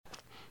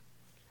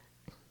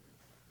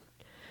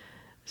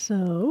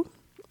So,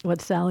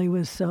 what Sally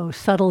was so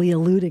subtly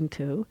alluding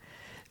to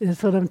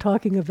is what I'm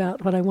talking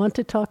about. What I want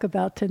to talk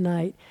about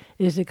tonight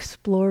is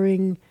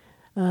exploring,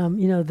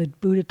 the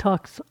Buddha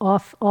talks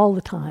off all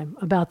the time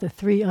about the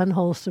three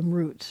unwholesome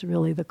roots,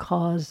 really the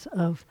cause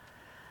of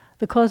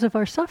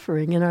our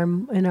suffering in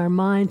our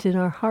minds, in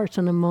our hearts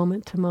on a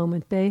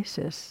moment-to-moment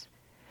basis.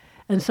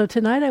 And so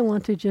tonight I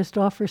want to just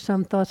offer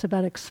some thoughts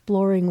about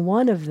exploring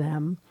one of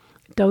them,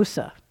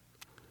 dosa,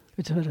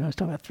 which is what I was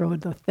talking about, throwing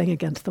the thing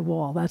against the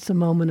wall. That's the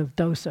moment of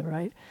dosa,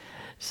 right?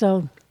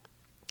 So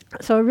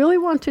I really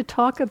want to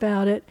talk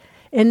about it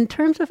in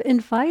terms of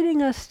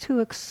inviting us to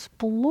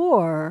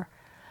explore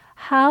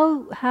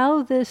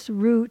how this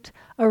root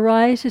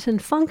arises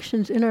and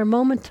functions in our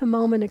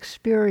moment-to-moment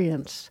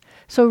experience.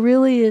 So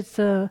really it's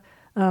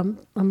I'm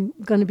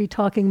going to be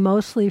talking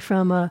mostly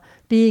from a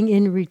being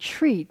in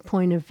retreat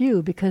point of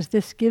view, because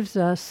this gives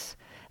us,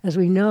 as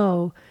we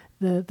know,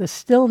 the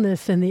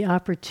stillness and the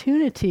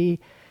opportunity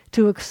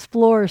to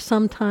explore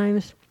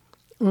sometimes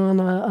on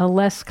a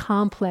less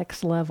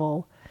complex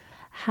level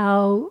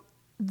how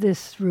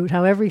this root,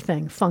 how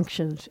everything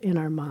functions in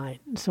our mind.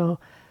 So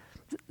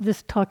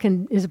this talk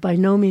is by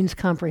no means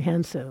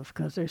comprehensive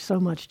because there's so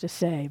much to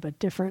say, but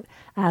different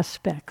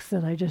aspects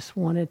that I just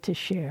wanted to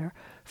share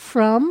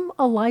from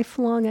a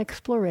lifelong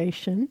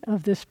exploration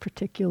of this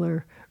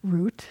particular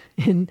root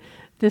in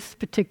this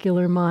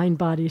particular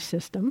mind-body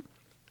system.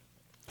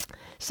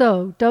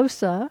 So,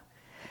 dosa,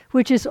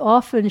 which is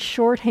often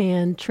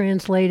shorthand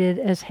translated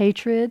as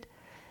hatred,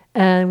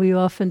 and we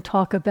often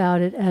talk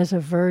about it as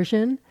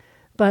aversion,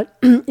 but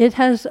it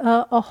has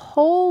a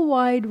whole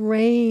wide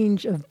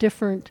range of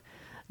different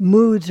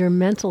moods or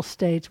mental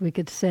states, we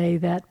could say,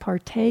 that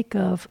partake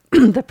of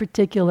the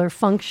particular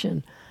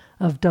function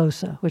of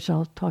dosa, which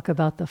I'll talk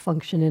about the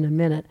function in a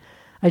minute.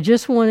 I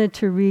just wanted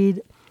to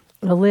read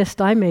a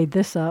list, I made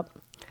this up,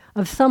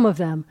 of some of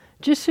them,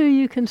 just so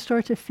you can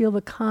start to feel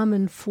the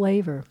common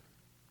flavor.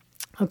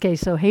 Okay,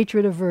 so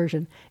hatred,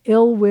 aversion,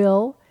 ill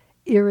will,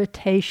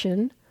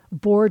 irritation,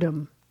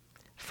 boredom,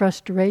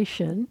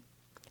 frustration,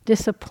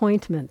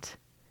 disappointment,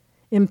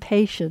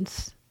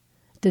 impatience,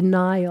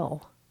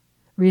 denial,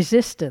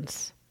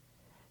 resistance,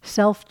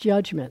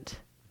 self-judgment,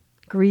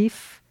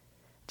 grief,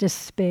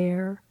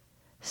 despair,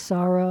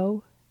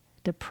 sorrow,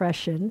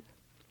 depression,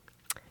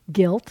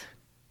 guilt,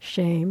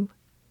 shame,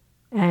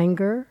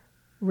 anger,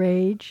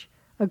 rage,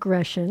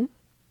 aggression,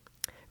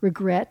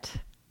 regret,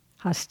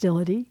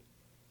 hostility,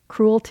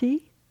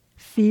 cruelty,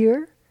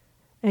 fear,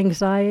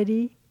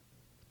 anxiety,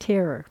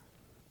 terror.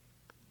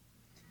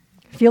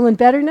 Feeling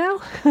better now?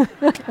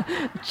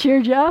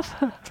 Cheered you up?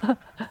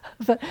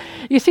 But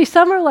you see,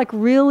 some are like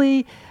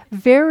really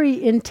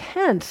very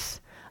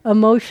intense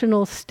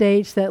emotional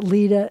states that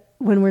lead,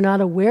 when we're not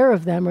aware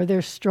of them, or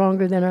they're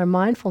stronger than our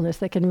mindfulness,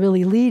 that can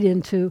really lead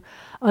into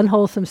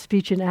unwholesome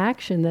speech and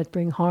action that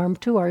bring harm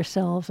to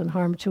ourselves and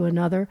harm to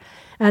another.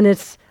 And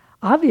it's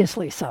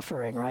obviously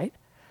suffering, right?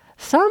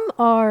 Some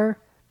are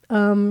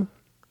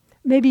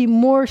maybe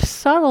more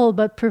subtle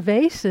but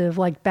pervasive,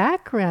 like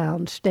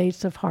background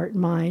states of heart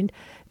and mind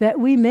that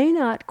we may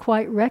not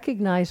quite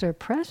recognize are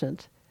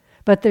present,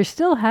 but they're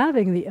still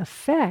having the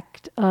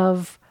effect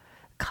of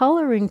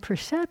coloring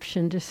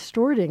perception,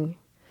 distorting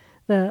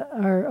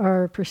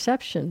our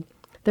perception.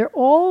 They're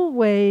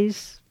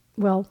always,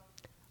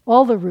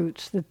 all the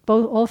roots,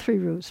 all three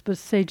roots, but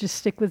say just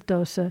stick with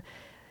dosa.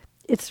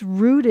 It's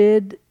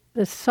rooted,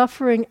 the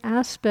suffering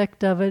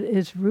aspect of it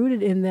is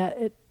rooted in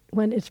that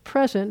when it's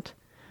present,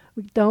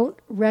 we don't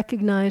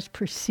recognize,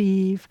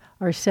 perceive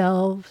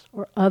ourselves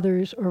or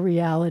others or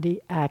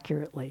reality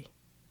accurately.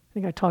 I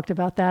think I talked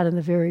about that in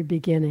the very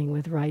beginning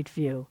with right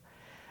view.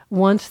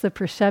 Once the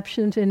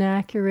perception's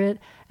inaccurate,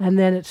 and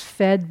then it's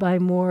fed by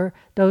more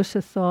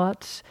dosa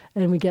thoughts,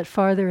 and we get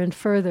farther and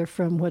further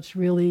from what's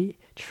really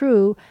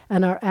true,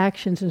 and our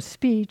actions and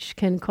speech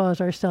can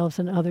cause ourselves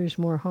and others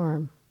more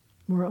harm,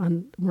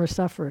 more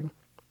suffering.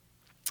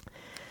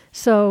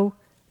 So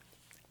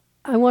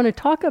I want to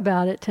talk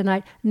about it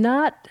tonight,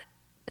 not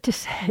to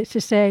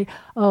say,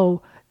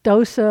 oh,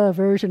 dosa,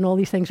 aversion, all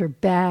these things are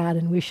bad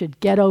and we should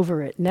get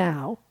over it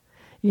now,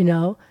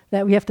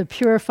 that we have to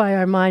purify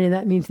our mind and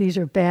that means these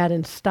are bad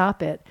and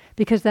stop it,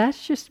 because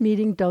that's just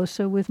meeting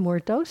dosa with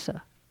more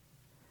dosa.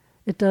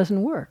 It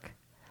doesn't work.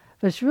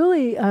 But it's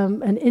really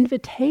an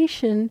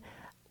invitation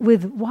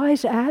with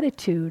wise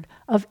attitude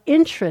of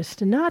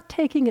interest, not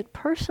taking it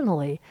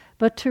personally,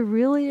 but to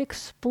really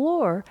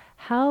explore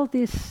how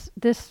these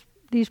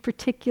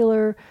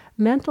particular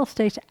mental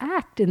states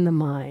act in the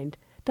mind.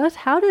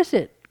 How does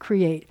it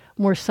create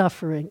more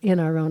suffering in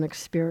our own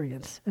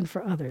experience and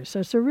for others? So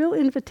it's a real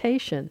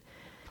invitation,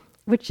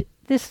 which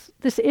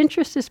this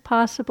interest is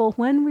possible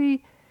when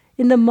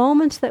in the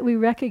moments that we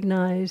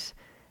recognize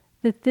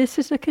that this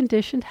is a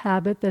conditioned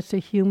habit that's a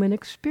human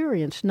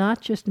experience,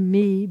 not just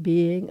me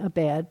being a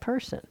bad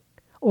person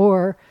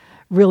or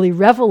really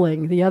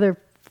reveling. The other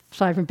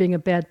side from being a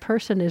bad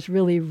person is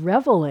really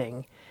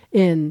reveling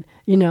in,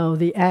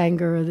 the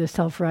anger or the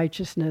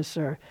self-righteousness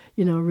or,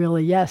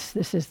 really, yes,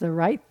 this is the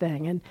right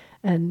thing.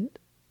 And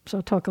so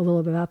I'll talk a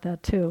little bit about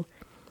that too.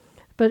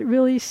 but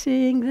really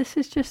seeing this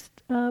is just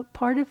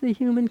part of the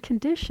human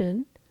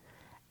condition.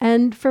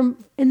 And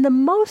in the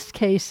most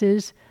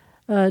cases,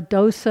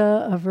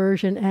 dosa,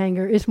 aversion,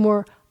 anger is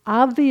more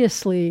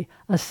obviously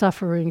a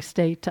suffering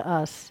state to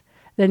us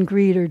than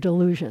greed or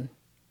delusion.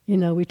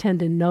 We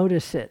tend to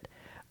notice it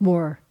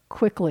more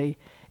quickly.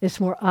 It's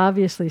more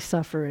obviously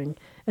suffering.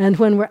 And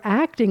when we're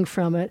acting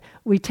from it,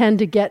 we tend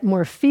to get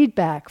more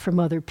feedback from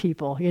other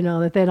people,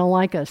 that they don't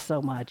like us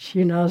so much,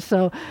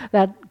 so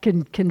that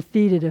can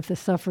feed it if the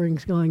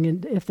suffering's going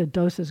in, if the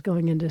dosa is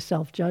going into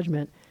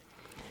self-judgment.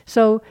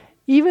 So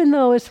even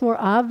though it's more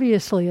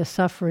obviously a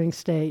suffering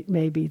state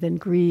maybe than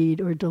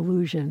greed or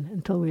delusion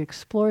until we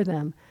explore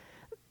them,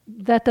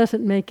 that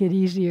doesn't make it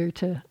easier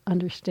to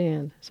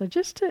understand. So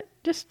just to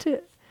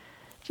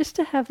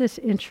have this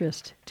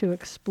interest to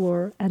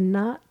explore and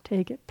not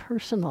take it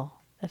personal.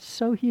 That's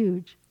so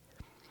huge.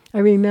 I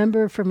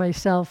remember for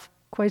myself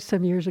quite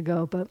some years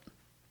ago, but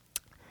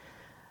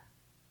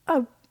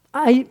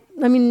I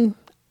mean,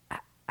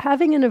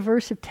 having an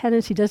aversive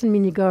tendency doesn't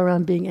mean you go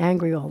around being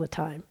angry all the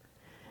time.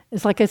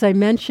 It's like, as I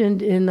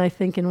mentioned I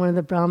think in one of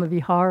the Brahma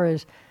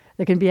Viharas,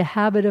 there can be a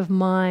habit of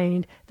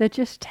mind that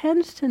just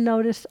tends to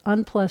notice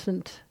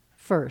unpleasant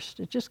first.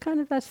 It just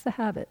kind of, that's the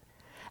habit.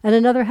 And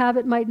another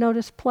habit might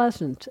notice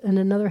pleasant, and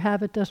another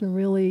habit doesn't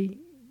really,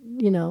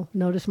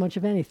 notice much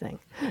of anything.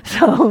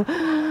 So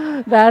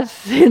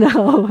that's,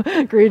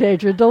 greed,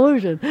 hatred,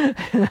 delusion.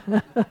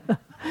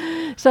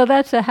 So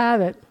that's a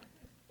habit.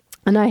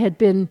 And I had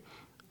been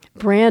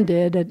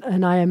branded at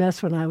an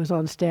IMS when I was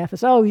on staff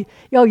as,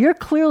 you're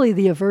clearly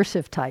the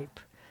aversive type.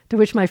 To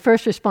which my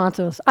first response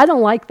was, I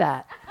don't like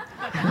that.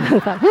 I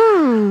thought,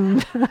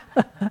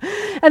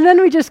 And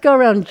then we just go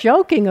around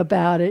joking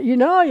about it.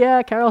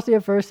 Carol's the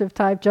aversive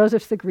type,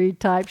 Joseph's the greed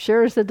type,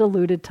 Cher's the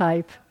deluded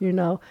type,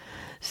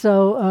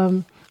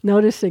 So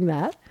noticing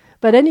that.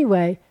 But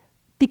anyway,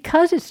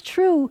 because it's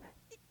true,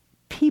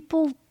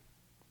 people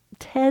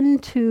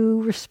tend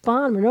to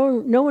respond.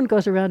 No one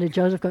goes around to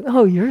Joseph going,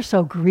 oh, you're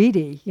so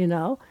greedy,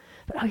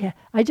 But,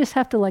 I just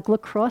have to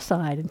look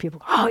cross-eyed and people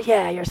go, oh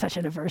yeah, you're such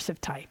an aversive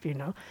type,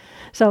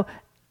 So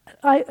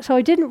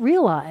I didn't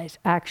realize,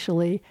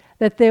 actually,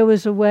 that there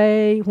was a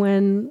way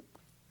when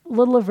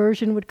little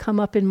aversion would come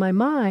up in my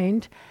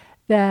mind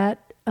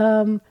that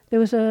there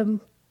was a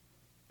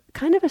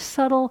kind of a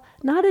subtle,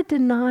 not a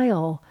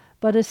denial,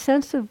 but a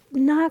sense of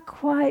not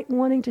quite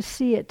wanting to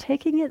see it,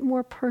 taking it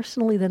more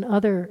personally than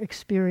other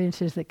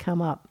experiences that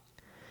come up.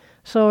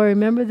 So I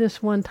remember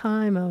this one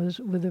time I was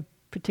with a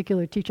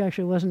particular teacher,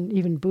 actually wasn't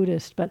even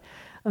Buddhist, but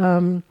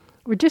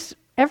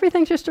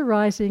everything's just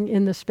arising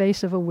in the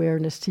space of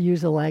awareness, to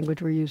use the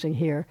language we're using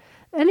here.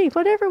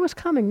 Whatever was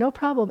coming, no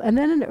problem. And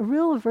then a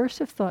real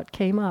aversive thought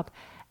came up.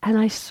 And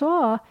I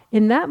saw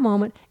in that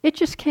moment, it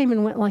just came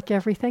and went like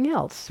everything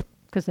else,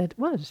 because it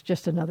was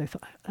just another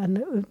thought. And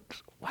it was,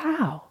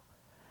 wow,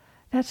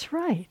 that's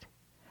right.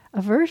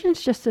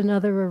 Aversion's just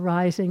another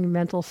arising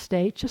mental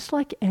state, just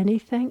like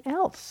anything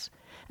else.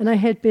 And I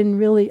had been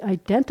really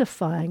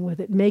identifying with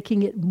it,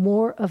 making it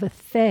more of a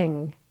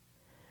thing,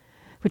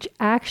 which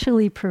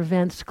actually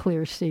prevents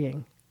clear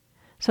seeing.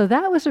 So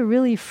that was a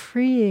really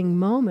freeing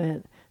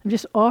moment. I'm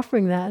just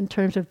offering that in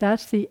terms of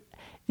that's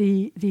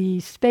the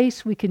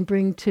space we can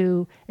bring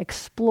to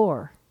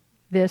explore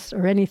this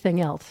or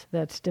anything else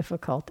that's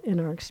difficult in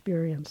our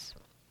experience.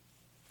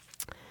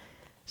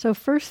 So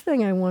first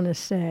thing I want to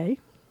say,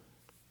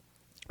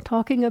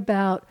 talking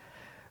about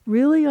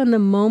really on the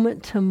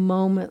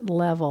moment-to-moment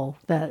level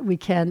that we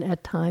can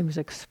at times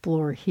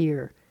explore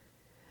here.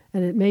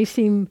 And it may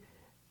seem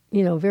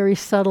very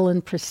subtle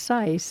and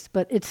precise,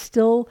 but it's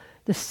still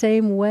the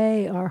same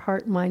way our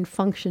heart-mind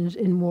functions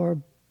in more,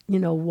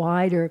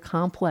 wider,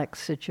 complex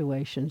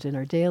situations in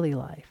our daily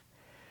life.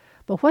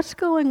 But what's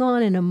going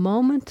on in a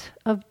moment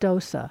of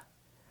dosa?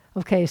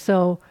 Okay,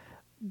 so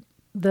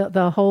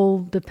the whole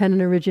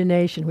dependent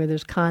origination, where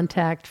there's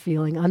contact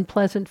feeling,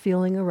 unpleasant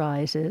feeling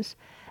arises.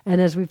 And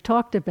as we've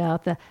talked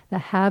about, the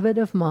habit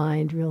of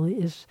mind really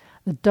is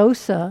the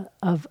dosa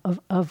of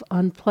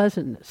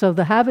unpleasantness. So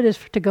the habit is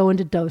to go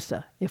into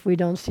dosa if we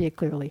don't see it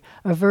clearly.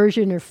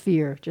 Aversion or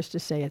fear, just to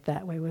say it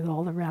that way, with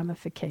all the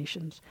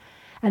ramifications.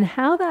 And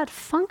how that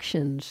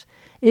functions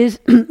is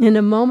in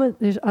a moment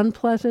there's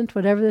unpleasant,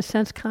 whatever the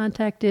sense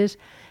contact is,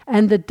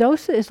 and the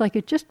dosa is like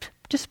it just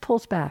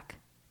pulls back.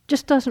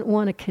 Just doesn't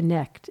want to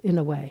connect in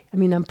a way. I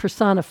mean, I'm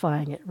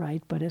personifying it,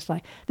 right? But it's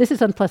like, this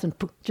is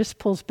unpleasant, just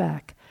pulls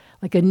back,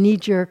 like a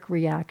knee-jerk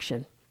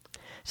reaction.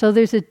 So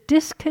there's a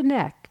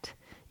disconnect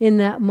in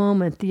that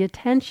moment. The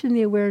attention,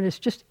 the awareness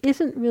just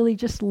isn't really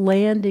just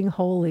landing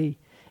wholly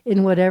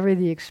in whatever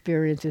the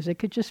experience is. It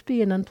could just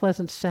be an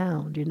unpleasant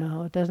sound,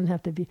 it doesn't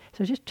have to be.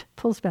 So it just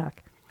pulls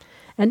back.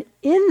 And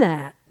in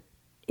that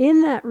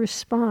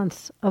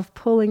response of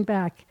pulling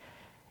back,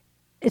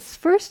 it's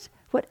first,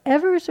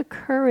 whatever is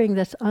occurring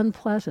that's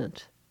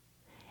unpleasant,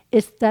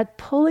 is that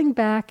pulling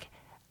back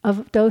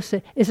of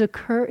dosa is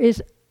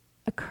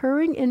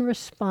occurring in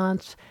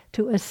response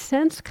to a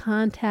sense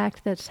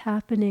contact that's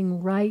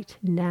happening right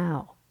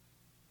now.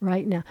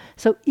 right now.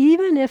 So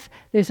even if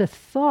there's a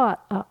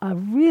thought, a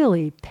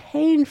really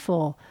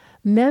painful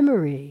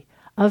memory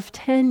of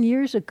 10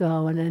 years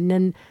ago,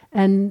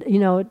 and you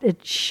know,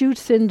 it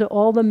shoots into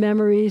all the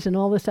memories and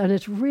all this, and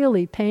it's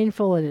really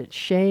painful, and it's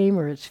shame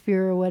or it's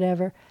fear or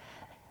whatever.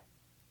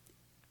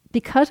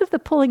 Because of the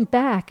pulling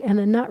back and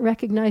the not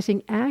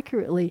recognizing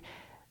accurately,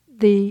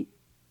 the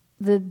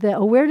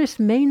awareness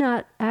may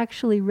not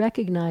actually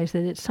recognize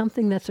that it's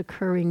something that's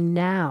occurring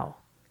now,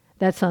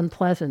 that's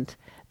unpleasant,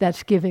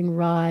 that's giving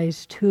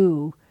rise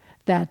to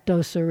that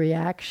dosa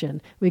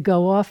reaction. We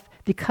go off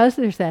because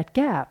there's that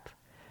gap.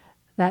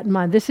 That in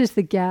mind, this is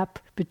the gap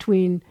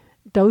between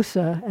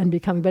dosa and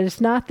becoming, but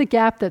it's not the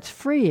gap that's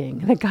freeing.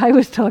 The guy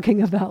was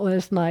talking about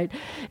last night.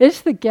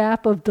 It's the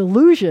gap of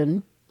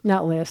delusion,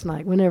 not last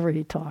night, whenever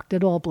he talked,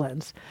 it all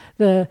blends.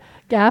 The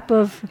gap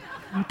of,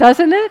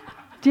 doesn't it?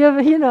 Do you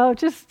have, you know,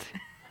 just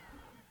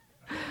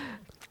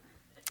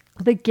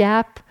the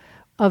gap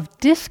of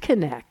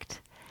disconnect.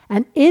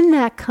 And in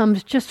that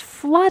comes just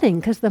flooding,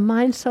 because the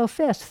mind's so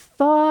fast.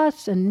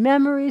 Thoughts and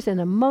memories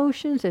and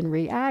emotions and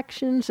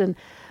reactions and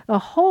a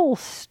whole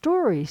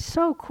story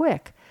so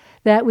quick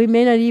that we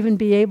may not even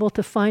be able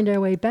to find our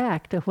way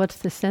back to what's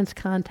the sense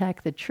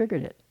contact that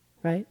triggered it,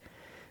 right?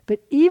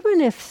 But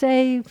even if,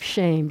 say,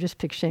 shame, just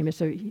pick shame,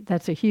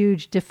 that's a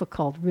huge,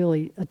 difficult,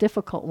 really a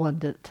difficult one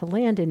to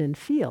land in and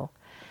feel,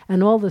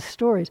 and all the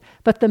stories.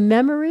 But the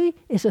memory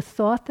is a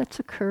thought that's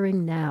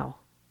occurring now.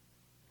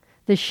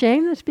 The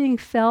shame that's being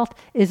felt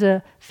is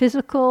a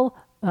physical,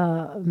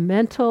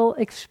 mental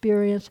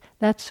experience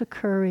that's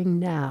occurring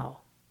now.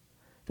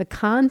 The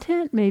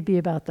content may be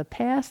about the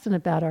past and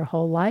about our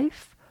whole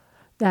life.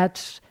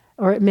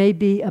 Or it may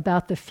be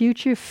about the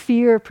future.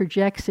 Fear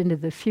projects into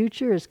the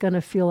future. It's going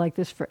to feel like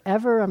this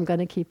forever. I'm going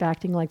to keep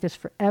acting like this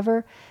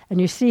forever.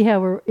 And you see how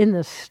we're in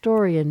the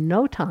story in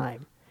no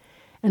time.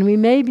 And we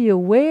may be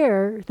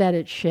aware that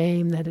it's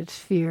shame, that it's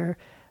fear,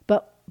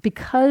 but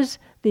because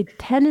the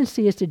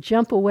tendency is to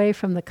jump away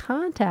from the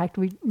contact,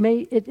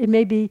 it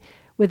may be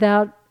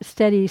without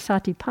steady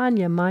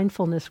satipanya,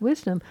 mindfulness,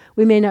 wisdom,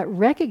 we may not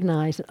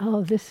recognize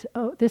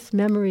that, this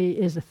memory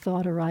is a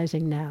thought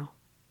arising now.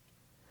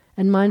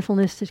 And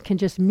mindfulness can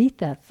just meet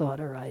that thought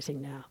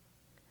arising now.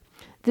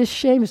 This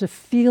shame is a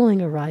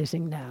feeling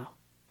arising now.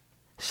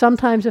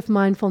 Sometimes if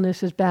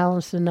mindfulness is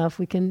balanced enough,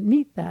 we can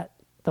meet that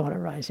thought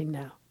arising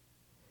now.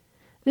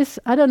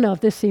 I don't know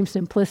if this seems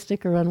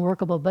simplistic or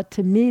unworkable, but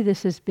to me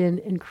this has been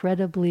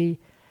incredibly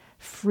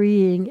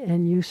freeing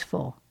and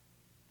useful.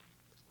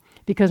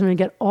 Because when I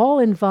get all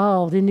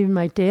involved in even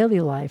my daily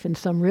life in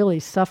some really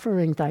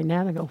suffering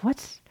dynamic,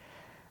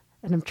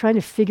 and I'm trying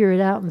to figure it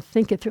out and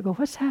think it through,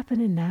 what's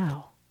happening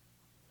now?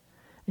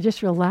 I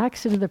just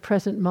relax into the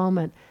present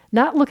moment,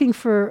 not looking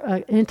for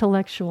an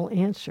intellectual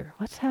answer.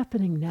 What's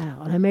happening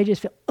now? And I may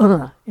just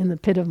feel, in the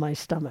pit of my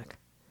stomach.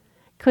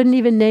 Couldn't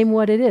even name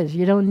what it is.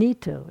 You don't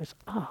need to. It's,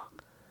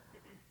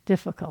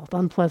 difficult,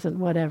 unpleasant,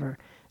 whatever.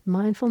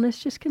 Mindfulness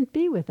just can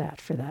be with that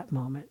for that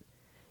moment,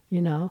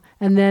 you know.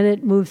 And then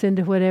it moves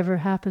into whatever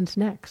happens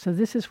next. So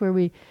this is where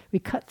we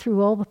cut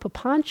through all the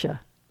papancha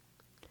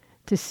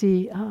to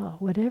see,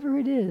 whatever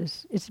it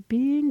is, it's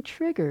being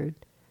triggered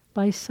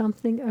by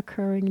something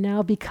occurring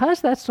now, because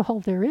that's all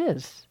there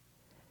is,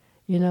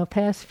 you know,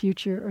 past,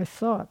 future, or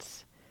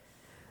thoughts.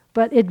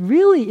 But it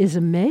really is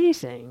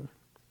amazing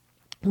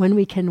when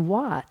we can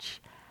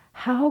watch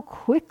how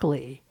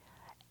quickly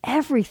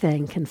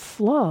everything can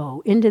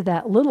flow into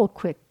that little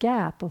quick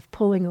gap of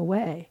pulling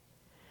away.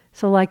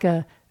 So like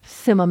I'm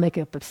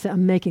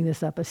making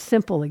this up, a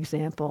simple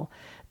example.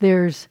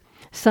 There's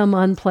some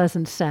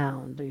unpleasant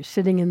sound. You're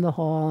sitting in the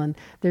hall and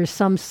there's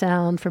some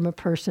sound from a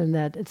person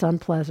that it's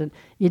unpleasant.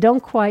 You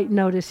don't quite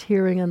notice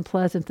hearing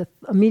unpleasant.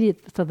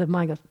 So the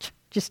mind goes,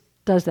 just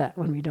does that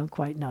when we don't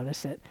quite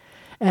notice it.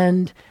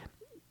 And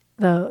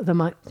the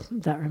mind,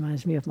 that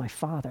reminds me of my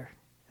father.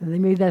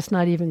 Maybe that's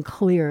not even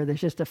clear. There's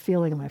just a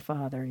feeling of my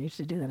father. He used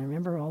to do that. I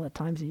remember all the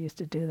times he used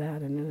to do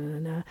that,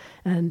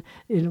 and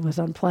it was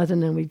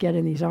unpleasant. And we'd get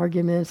in these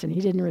arguments, and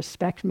he didn't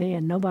respect me,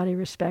 and nobody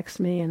respects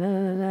me,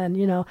 and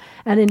you know.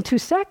 And in 2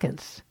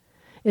 seconds,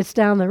 it's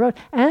down the road,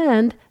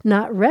 and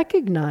not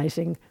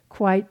recognizing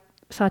quite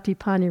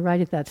satipanya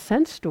right at that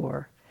sense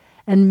door.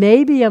 And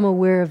maybe I'm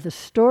aware of the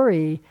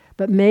story,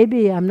 but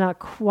maybe I'm not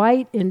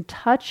quite in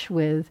touch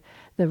with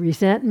the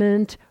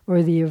resentment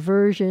or the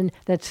aversion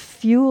that's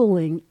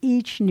fueling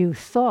each new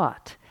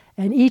thought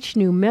and each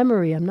new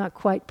memory. I'm not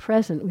quite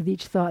present with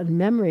each thought and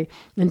memory.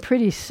 And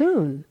pretty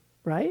soon,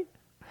 right?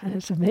 And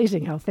it's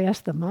amazing how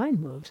fast the mind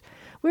moves.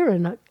 We're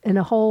in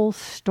a whole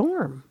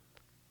storm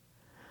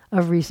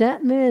of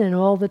resentment and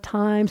all the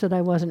times that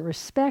I wasn't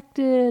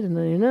respected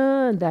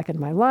and back in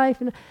my life.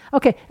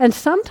 And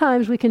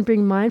sometimes we can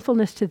bring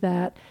mindfulness to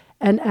that,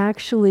 and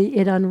actually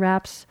it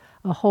unwraps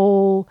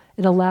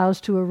it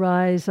allows to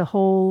arise a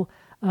whole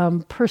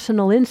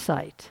personal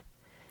insight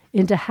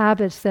into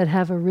habits that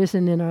have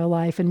arisen in our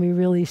life, and we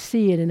really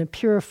see it in a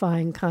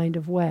purifying kind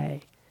of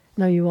way.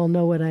 Now you all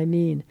know what I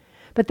mean.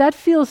 But that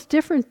feels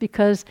different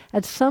because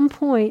at some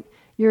point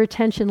your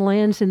attention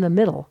lands in the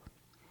middle,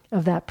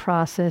 of that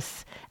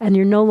process, and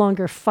you're no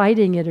longer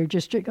fighting it or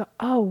just go,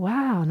 oh,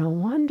 wow, no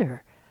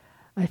wonder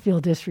I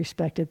feel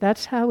disrespected.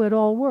 That's how it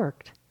all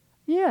worked.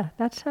 Yeah,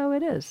 that's how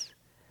it is.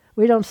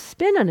 We don't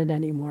spin on it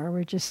anymore.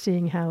 We're just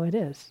seeing how it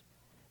is.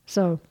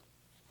 So,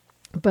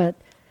 but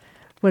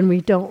when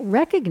we don't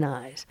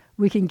recognize,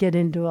 we can get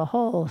into a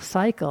whole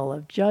cycle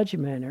of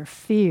judgment or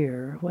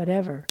fear or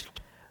whatever.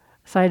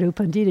 Sayadaw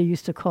Pandita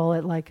used to call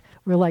it like,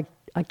 we're like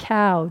a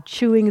cow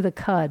chewing the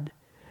cud.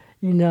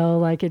 You know,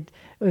 like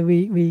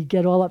we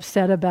get all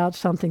upset about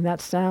something,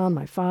 that sound,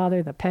 my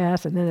father, the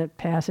past, and then it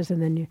passes,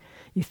 and then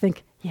you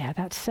think, yeah,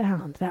 that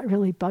sound, that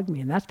really bugged me.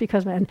 And that's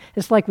because, and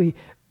it's like we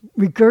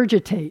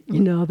regurgitate,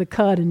 the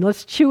cud, and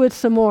let's chew it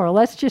some more.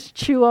 Let's just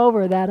chew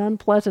over that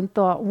unpleasant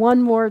thought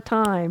one more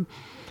time.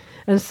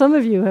 And some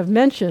of you have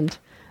mentioned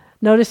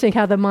noticing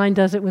how the mind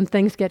does it when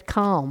things get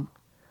calm.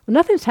 Well,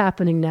 nothing's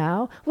happening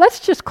now. Let's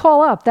just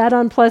call up that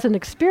unpleasant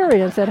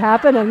experience that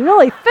happened and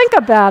really think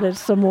about it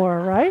some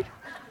more, right?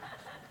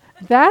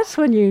 That's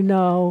when you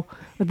know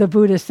what the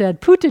Buddha said,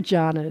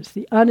 Puttajanas,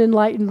 the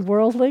unenlightened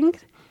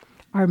worldlings,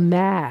 are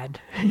mad.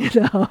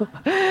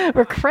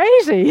 We're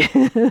crazy.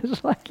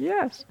 It's like,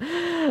 yes.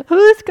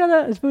 Who's going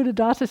to, as Buddha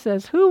Dosa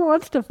says, who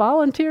wants to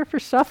volunteer for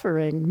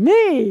suffering?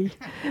 Me.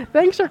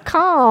 Things are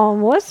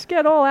calm. Let's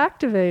get all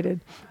activated.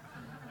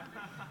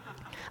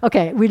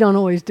 Okay, we don't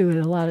always do it.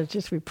 A lot of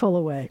just we pull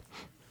away.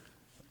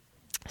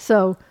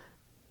 So,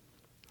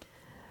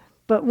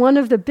 but one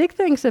of the big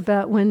things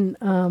about when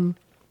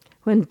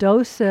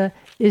dosa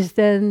is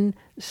then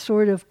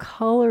sort of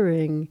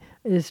coloring,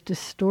 is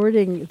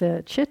distorting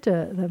the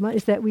chitta, the mind,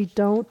 is that we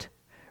don't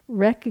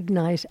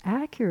recognize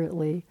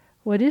accurately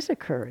what is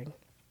occurring.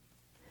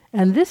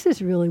 And this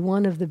is really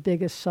one of the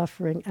biggest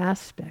suffering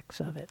aspects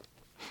of it.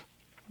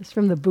 It's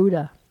from the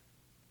Buddha.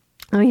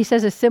 He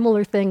says a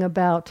similar thing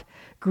about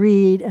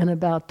greed and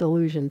about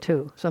delusion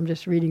too. So I'm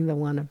just reading the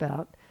one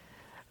about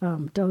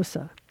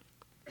dosa.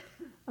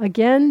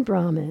 Again,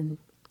 Brahmin,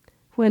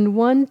 when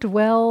one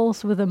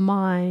dwells with a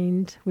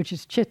mind, which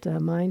is chitta,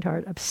 mind,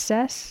 heart,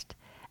 obsessed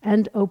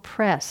and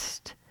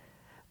oppressed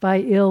by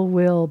ill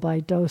will,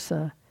 by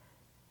dosa,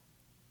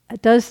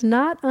 does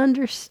not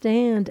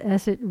understand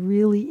as it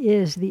really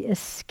is the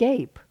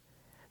escape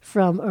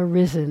from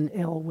arisen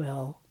ill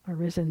will,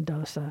 arisen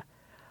dosa.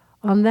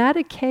 On that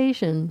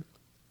occasion,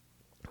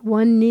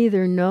 one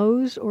neither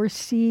knows or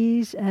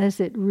sees as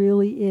it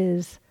really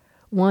is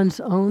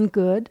one's own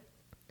good,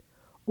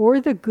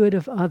 or the good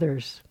of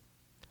others,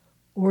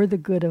 or the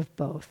good of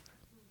both.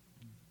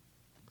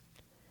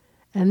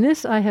 And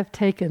this I have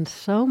taken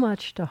so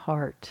much to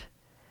heart,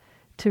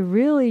 to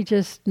really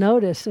just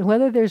notice, and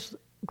whether there's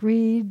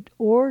greed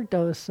or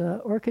dosa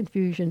or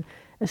confusion,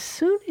 as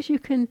soon as you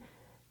can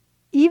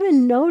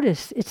even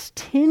notice it's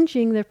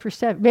tinging the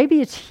perception. Maybe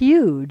it's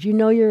huge.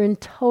 You're in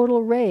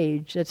total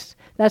rage.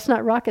 That's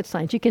not rocket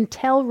science. You can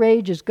tell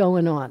rage is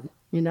going on,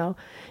 You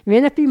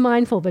may not be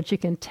mindful, but you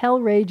can tell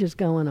rage is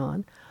going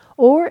on.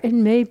 Or it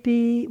may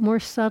be more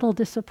subtle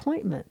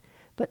disappointment.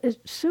 But as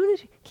soon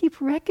as you keep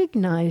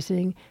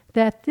recognizing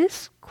that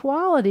this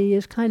quality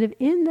is kind of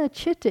in the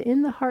chitta,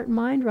 in the heart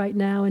mind right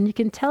now, and you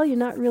can tell you're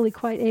not really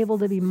quite able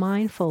to be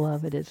mindful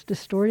of it, it's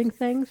distorting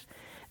things,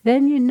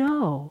 then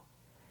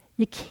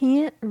you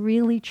can't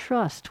really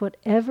trust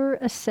whatever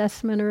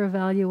assessment or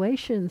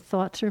evaluation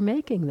thoughts are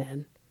making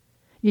then.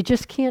 You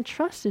just can't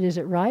trust it. Is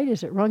it right?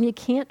 Is it wrong? You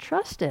can't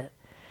trust it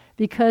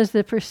because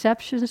the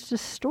perception is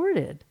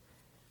distorted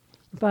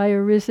by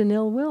arisen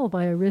ill will,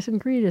 by arisen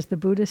greed. As the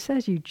Buddha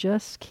says, you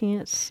just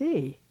can't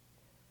see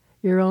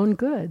your own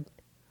good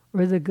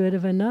or the good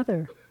of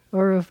another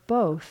or of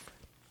both.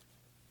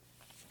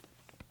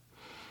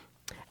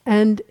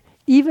 And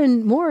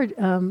even more,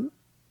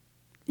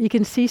 you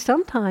can see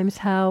sometimes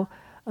how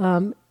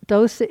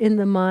dosa in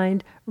the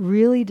mind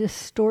really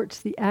distorts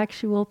the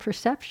actual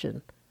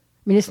perception.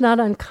 I mean, it's not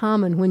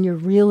uncommon when you're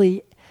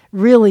really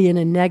in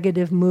a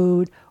negative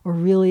mood or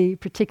really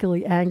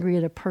particularly angry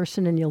at a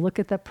person and you look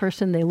at that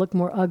person, they look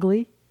more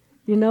ugly.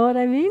 You know what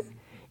I mean?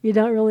 You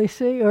don't really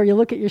see, or you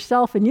look at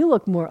yourself and you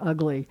look more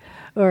ugly.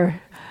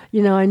 Or,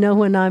 I know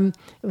when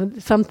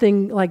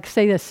something like,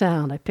 say the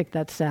sound, I picked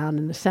that sound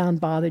and the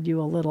sound bothered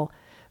you a little,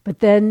 but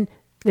then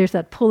there's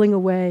that pulling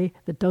away,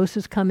 the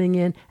dosa's coming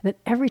in, and then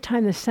every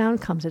time the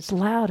sound comes, it's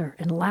louder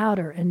and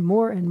louder and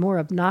more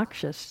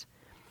obnoxious.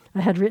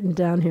 I had written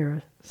down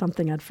here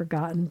something I'd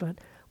forgotten, but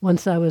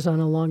once I was on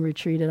a long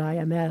retreat at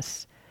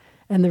IMS,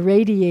 and the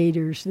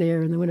radiators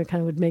there in the winter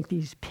kind of would make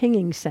these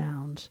pinging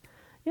sounds.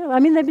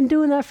 They've been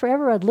doing that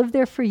forever. I'd lived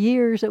there for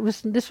years.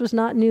 This was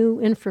not new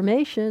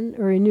information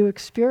or a new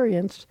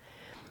experience.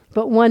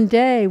 But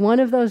one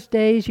of those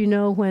days,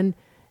 when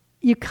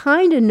you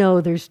kind of know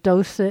there's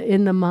dosa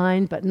in the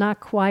mind, but not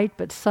quite,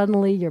 but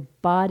suddenly your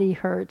body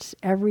hurts,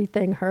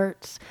 everything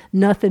hurts,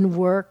 nothing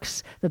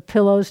works, the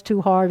pillow's too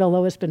hard,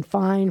 although it's been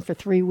fine for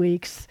 3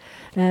 weeks,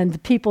 and the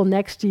people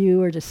next to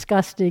you are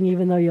disgusting,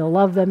 even though you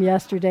loved them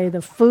yesterday,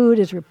 the food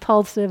is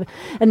repulsive,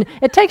 and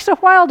it takes a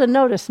while to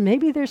notice,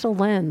 maybe there's a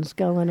lens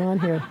going on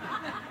here.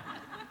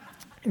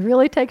 It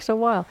really takes a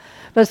while.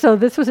 But so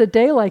this was a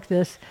day like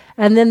this.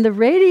 And then the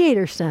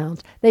radiator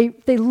sounds, they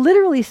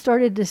literally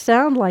started to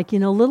sound like,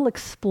 little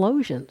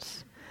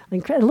explosions.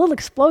 Like a little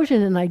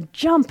explosion, and I'd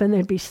jump, and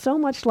there'd be so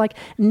much like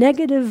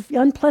negative,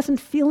 unpleasant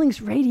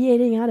feelings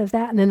radiating out of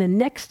that. And then the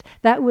next,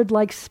 that would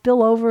like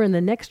spill over, and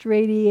the next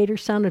radiator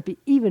sound would be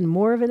even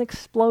more of an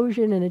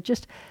explosion. And it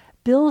just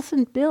builds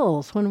and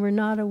builds when we're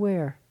not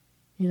aware.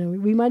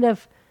 We might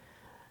have,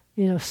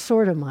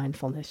 sort of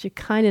mindfulness. You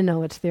kind of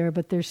know it's there,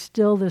 but there's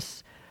still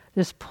this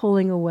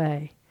pulling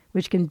away,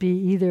 which can be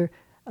either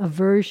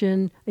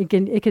aversion. It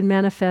can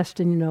manifest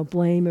in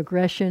blame,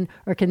 aggression,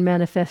 or it can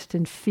manifest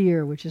in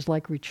fear, which is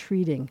like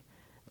retreating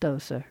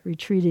dosa,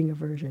 retreating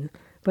aversion.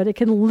 But it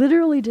can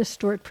literally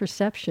distort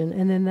perception,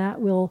 and then that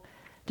will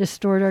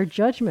distort our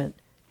judgment.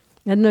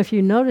 I don't know if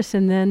you notice,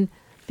 and then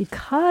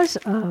because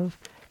of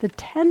the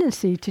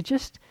tendency to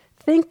just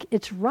think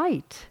it's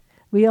right,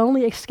 we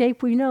only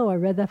escape we know, I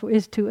read that,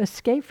 is to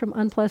escape from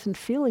unpleasant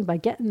feeling by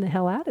getting the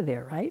hell out of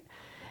there, right?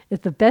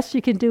 If the best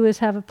you can do is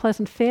have a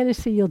pleasant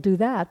fantasy, you'll do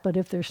that. But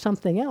if there's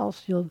something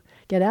else, you'll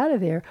get out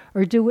of there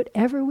or do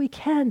whatever we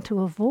can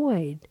to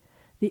avoid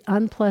the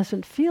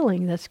unpleasant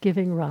feeling that's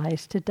giving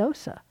rise to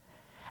dosa.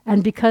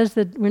 And because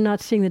we're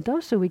not seeing the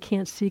dosa, we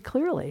can't see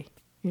clearly,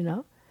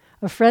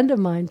 A friend of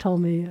mine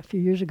told me a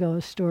few years ago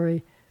a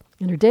story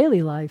in her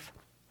daily life.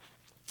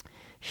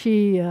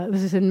 She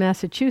was in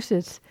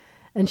Massachusetts,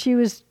 and she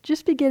was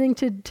just beginning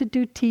to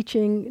do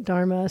teaching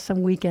Dharma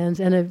some weekends,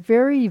 and a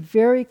very,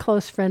 very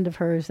close friend of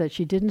hers that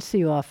she didn't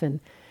see often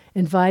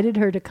invited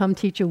her to come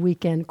teach a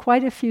weekend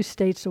quite a few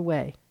states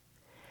away.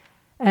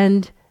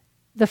 And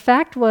the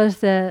fact was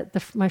that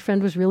my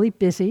friend was really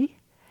busy,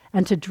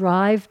 and to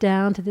drive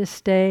down to this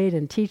state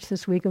and teach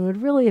this weekend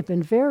would really have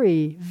been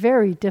very,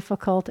 very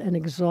difficult and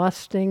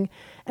exhausting,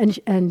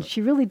 and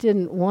she really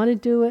didn't want to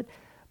do it.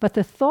 But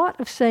the thought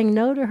of saying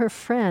no to her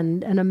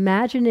friend and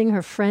imagining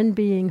her friend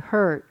being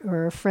hurt or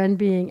her friend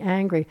being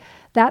angry,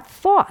 that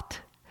thought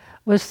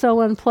was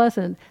so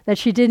unpleasant that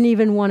she didn't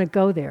even want to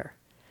go there.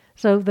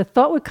 So the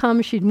thought would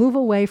come, she'd move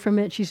away from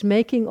it. She's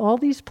making all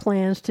these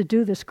plans to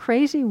do this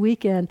crazy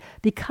weekend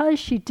because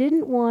she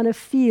didn't want to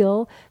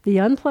feel the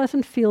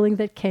unpleasant feeling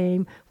that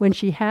came when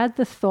she had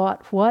the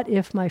thought, what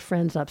if my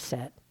friend's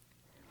upset?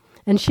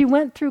 And she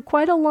went through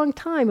quite a long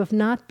time of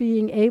not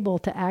being able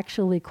to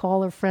actually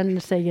call her friend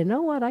and say, you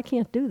know what, I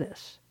can't do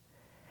this.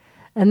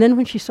 And then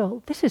when she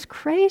saw, this is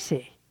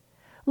crazy.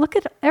 Look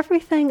at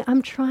everything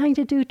I'm trying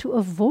to do to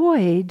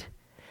avoid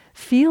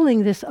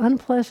feeling this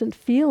unpleasant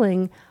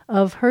feeling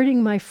of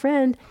hurting my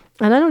friend.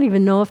 And I don't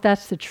even know if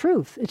that's the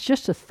truth. It's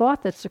just a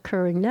thought that's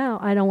occurring now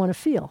I don't want to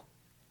feel.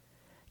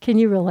 Can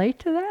you relate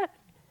to that?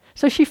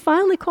 So she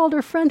finally called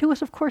her friend, who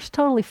was, of course,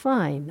 totally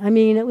fine. I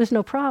mean, it was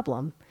no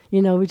problem.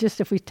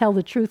 If we tell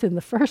the truth in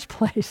the first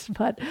place.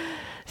 But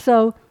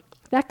so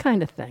that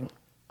kind of thing.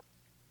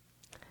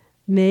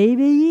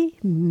 Maybe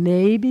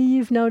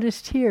you've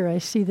noticed here, I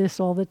see this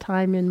all the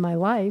time in my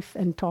life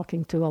and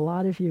talking to a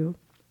lot of you.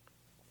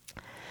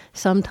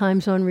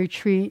 Sometimes on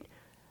retreat,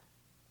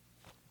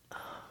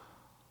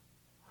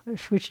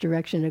 which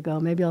direction to go?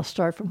 Maybe I'll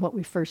start from what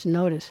we first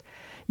noticed.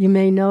 You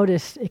may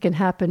notice it can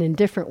happen in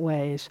different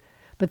ways,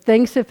 but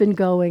things have been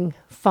going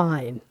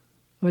fine,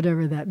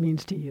 whatever that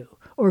means to you.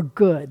 Or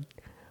good,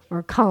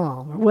 or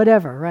calm, or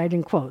whatever, right,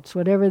 in quotes,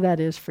 whatever that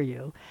is for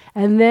you.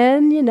 And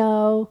then,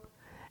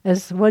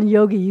 as one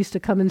yogi used to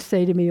come and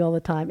say to me all the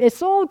time,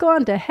 it's all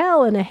gone to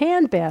hell in a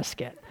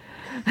handbasket.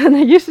 And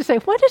I used to say,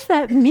 what does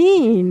that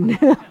mean?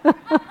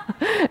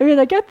 I mean,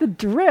 I get the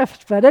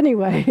drift, but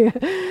anyway.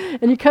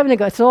 And you come in and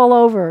go, it's all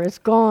over, it's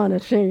gone,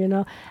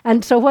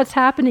 And so what's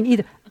happening,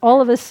 either all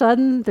of a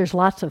sudden there's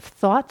lots of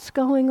thoughts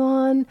going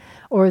on,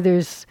 or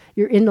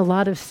you're in a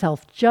lot of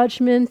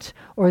self-judgment,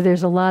 or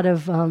there's a lot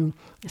of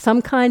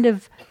some kind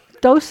of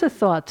dosa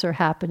thoughts are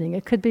happening.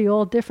 It could be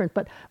all different,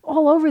 but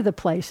all over the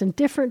place in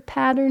different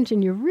patterns,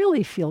 and you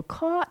really feel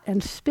caught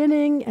and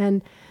spinning,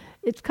 and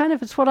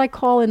it's what I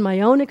call in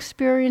my own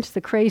experience the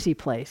crazy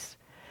place.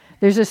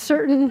 There's a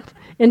certain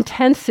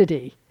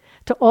intensity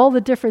to all the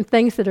different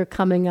things that are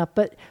coming up,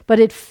 but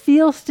it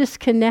feels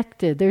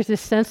disconnected. There's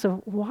this sense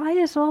of, why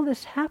is all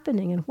this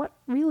happening, and what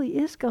really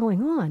is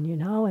going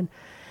on,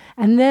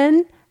 And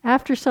then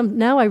after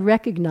now I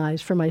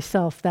recognize for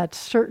myself that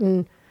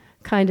certain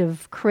kind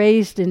of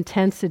crazed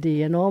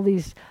intensity, and all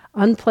these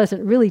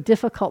unpleasant, really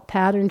difficult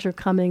patterns are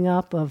coming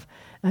up of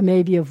I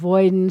may be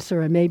avoidance,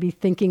 or I may be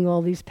thinking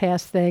all these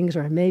past things,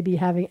 or I may be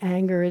having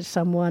anger at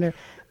someone,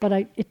 but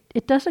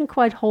it doesn't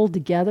quite hold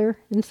together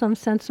in some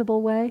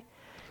sensible way.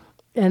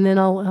 And then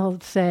I'll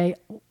say,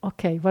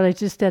 okay, what I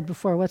just said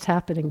before, what's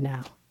happening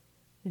now?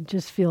 And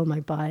just feel my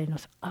body, and I'll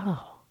say,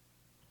 oh,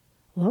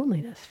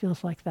 loneliness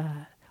feels like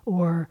that.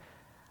 Or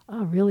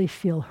I really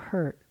feel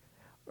hurt,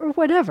 or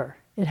whatever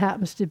it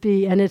happens to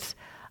be. And it's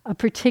a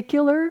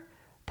particular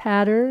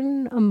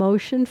pattern,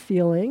 emotion,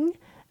 feeling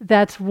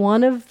that's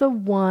one of the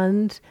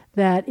ones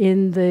that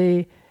in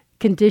the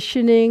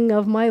conditioning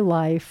of my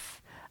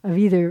life I've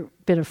either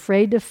been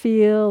afraid to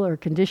feel or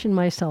conditioned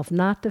myself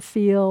not to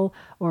feel,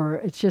 or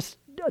it's just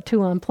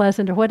too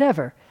unpleasant or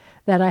whatever,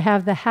 that I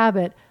have the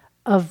habit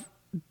of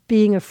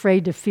being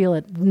afraid to feel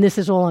it. And this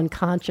is all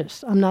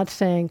unconscious. I'm not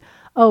saying,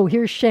 oh,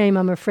 here's shame,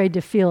 I'm afraid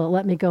to feel it,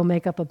 let me go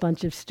make up a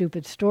bunch of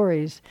stupid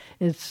stories.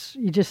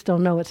 You just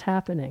don't know what's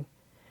happening.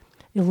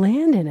 You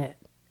land in it.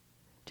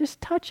 Just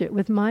touch it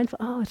with mindful,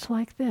 oh, it's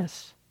like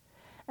this.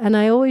 And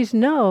I always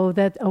know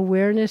that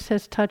awareness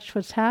has touched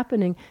what's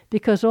happening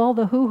because all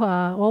the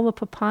hoo-ha, all the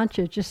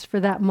papancha just for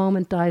that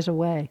moment dies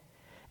away.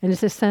 And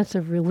it's a sense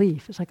of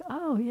relief. It's like,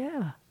 oh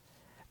yeah,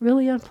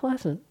 really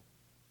unpleasant.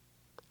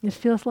 It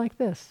feels like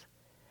this.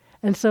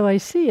 And so I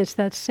see it's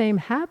that same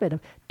habit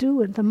of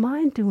the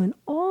mind doing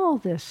all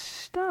this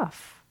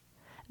stuff,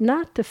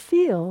 not to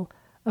feel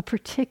a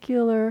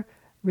particular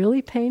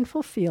really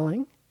painful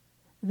feeling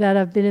that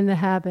I've been in the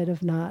habit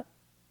of not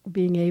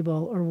being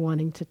able or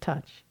wanting to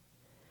touch.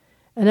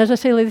 And as I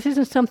say, this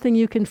isn't something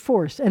you can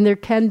force. And there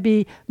can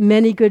be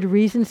many good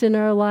reasons in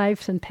our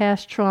lives and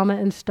past trauma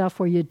and stuff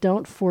where you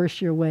don't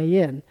force your way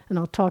in. And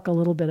I'll talk a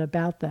little bit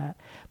about that.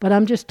 But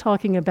I'm just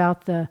talking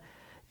about the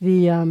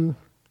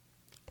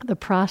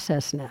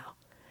process now.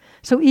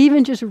 So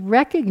even just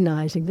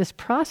recognizing this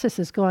process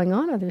is going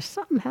on, or there's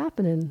something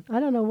happening, I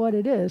don't know what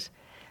it is.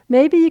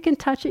 Maybe you can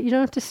touch it, you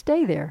don't have to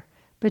stay there.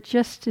 But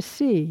just to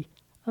see,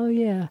 oh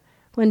yeah,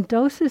 when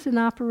dosa is in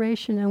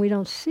operation and we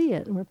don't see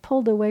it and we're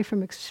pulled away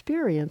from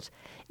experience,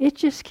 it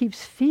just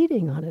keeps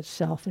feeding on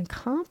itself and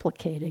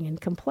complicating and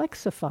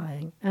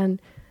complexifying. And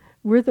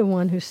we're the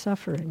one who's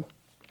suffering.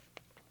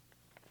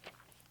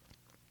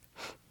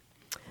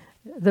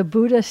 The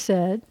Buddha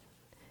said,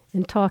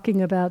 in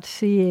talking about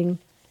seeing,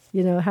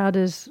 how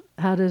does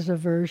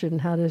aversion,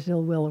 how does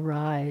ill will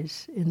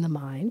arise in the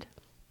mind?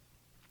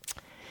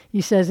 He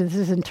says, and this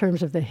is in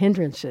terms of the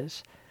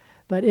hindrances,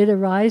 but it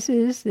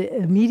arises, the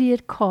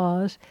immediate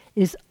cause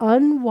is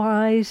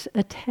unwise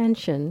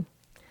attention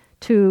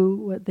to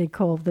what they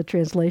call the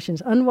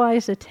translations,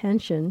 unwise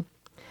attention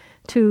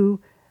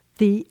to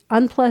the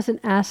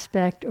unpleasant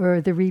aspect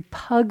or the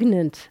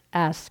repugnant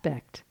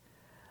aspect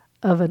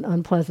of an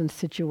unpleasant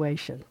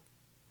situation.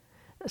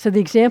 So the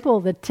example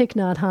that Thich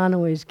Nhat Hanh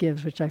always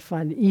gives, which I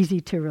find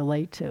easy to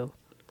relate to.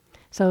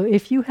 So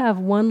if you have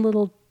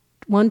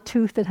one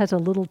tooth that has a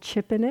little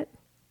chip in it,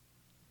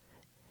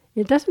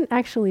 it doesn't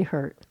actually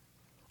hurt.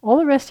 All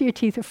the rest of your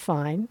teeth are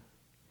fine,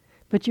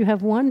 but you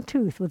have one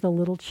tooth with a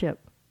little chip.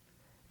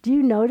 Do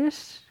you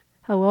notice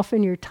how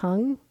often your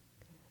tongue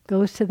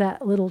goes to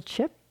that little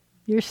chip?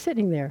 You're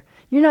sitting there.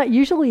 You're not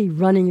usually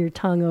running your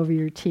tongue over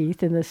your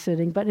teeth in the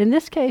sitting, but in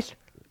this case,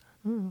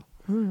 and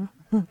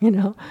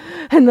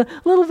the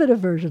little bit of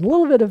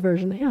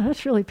aversion, yeah,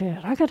 that's really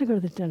bad. I got to go to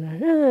the dinner.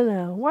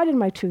 No. Why did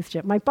my tooth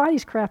chip? My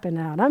body's crapping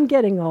out. I'm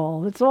getting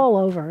old. It's all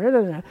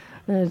over.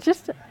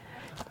 Just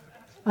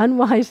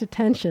unwise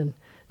attention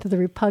to the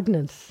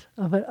repugnance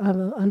of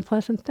an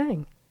unpleasant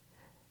thing.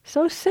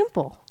 So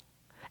simple.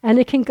 And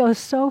it can go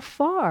so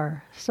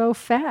far, so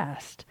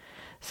fast.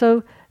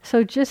 So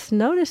just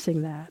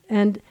noticing that.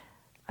 And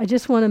I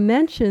just want to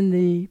mention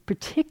the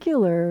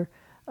particular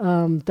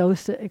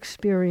dosa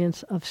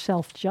experience of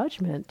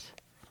self-judgment,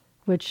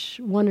 which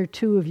one or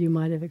two of you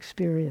might have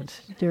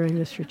experienced during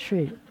this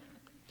retreat.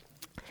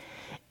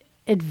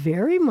 It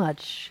very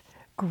much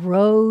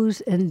grows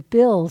and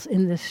builds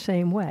in this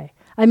same way.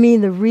 I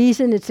mean, the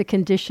reason it's a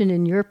condition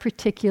in your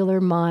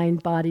particular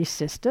mind-body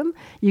system,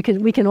 we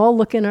can all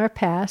look in our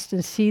past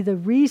and see the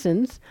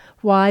reasons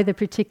why the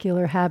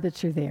particular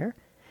habits are there.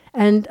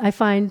 And I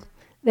find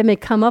they may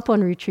come up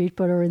on retreat,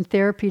 but are in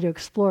therapy to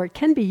explore. It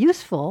can be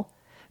useful.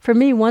 For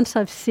me, once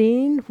I've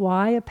seen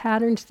why a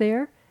pattern's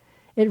there,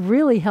 it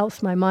really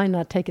helps my mind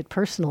not take it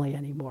personally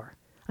anymore.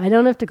 I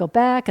don't have to go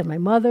back and my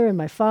mother and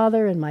my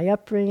father and my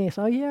upbringing. It's,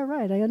 oh yeah,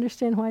 right, I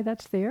understand why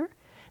that's there.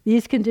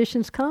 These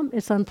conditions come,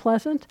 it's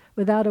unpleasant.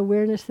 Without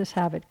awareness, this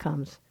habit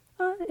comes.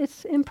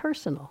 It's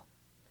impersonal.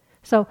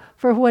 So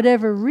for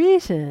whatever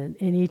reason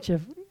in each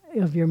of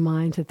your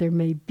minds that there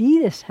may be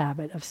this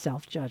habit of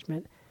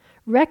self-judgment,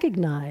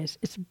 recognize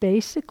it's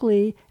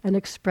basically an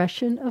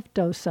expression of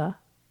dosa,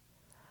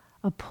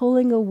 a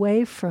pulling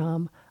away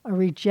from, a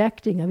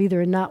rejecting of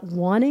either not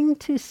wanting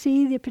to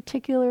see the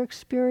particular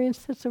experience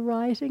that's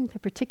arising, the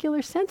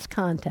particular sense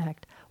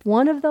contact,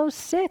 one of those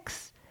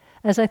 6.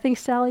 As I think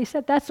Sally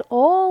said, that's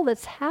all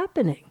that's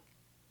happening.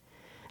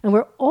 And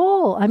we're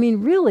all,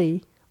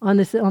 really,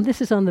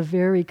 this is on the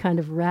very kind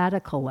of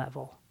radical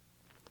level.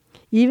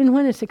 Even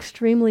when it's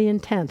extremely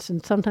intense,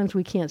 and sometimes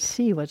we can't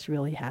see what's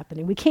really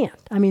happening. We can't.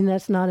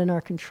 That's not in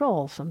our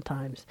control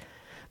sometimes.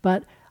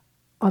 But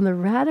on the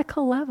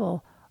radical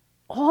level,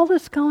 all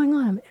that's going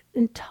on, I'm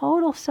in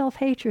total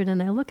self-hatred,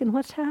 and I look and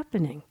what's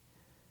happening?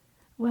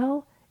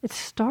 Well, it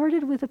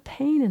started with a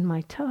pain in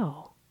my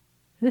toe.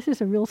 This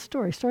is a real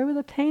story. It started with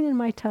a pain in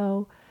my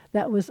toe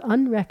that was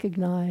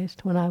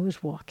unrecognized when I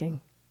was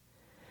walking.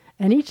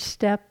 And each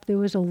step, there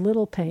was a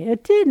little pain.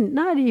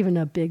 Not even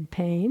a big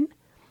pain.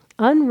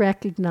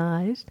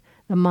 Unrecognized.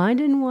 The mind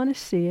didn't want to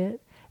see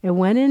it. It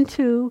went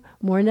into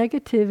more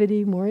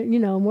negativity, more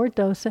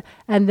dosa,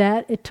 and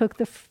that it took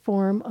the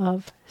form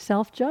of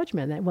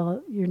self-judgment. That,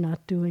 well, you're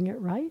not doing it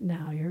right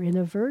now. You're in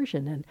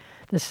aversion. And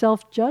the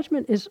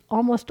self-judgment is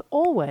almost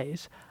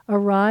always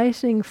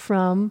arising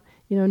from,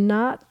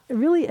 not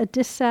really a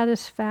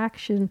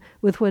dissatisfaction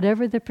with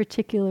whatever the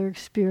particular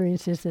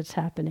experience is that's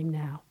happening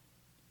now.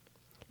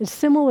 It's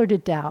similar to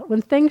doubt.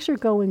 When things are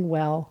going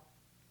well,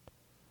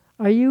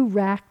 are you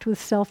racked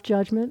with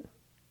self-judgment?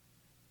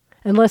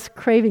 Unless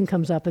craving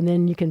comes up, and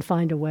then you can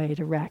find a way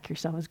to rack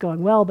yourself. It's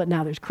going well, but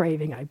now there's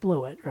craving. I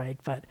blew it, right?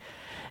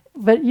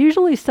 But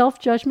usually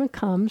self-judgment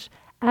comes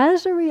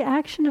as a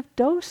reaction of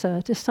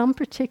dosa to some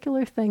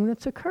particular thing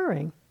that's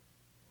occurring.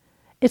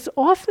 It's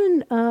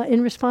often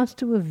in response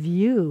to a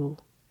view.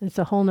 It's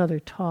a whole nother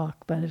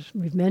talk, but as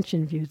we've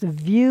mentioned views. The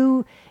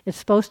view, it's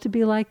supposed to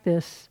be like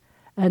this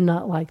and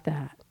not like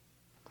that.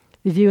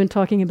 The view in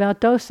talking about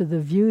dosa,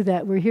 the view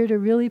that we're here to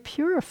really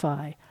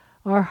purify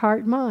our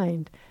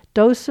heart-mind.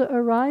 Dosa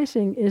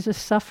arising is a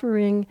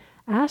suffering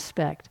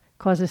aspect,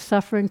 causes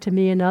suffering to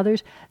me and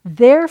others.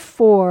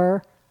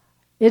 Therefore,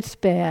 it's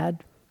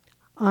bad.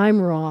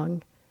 I'm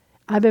wrong.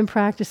 I've been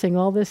practicing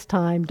all this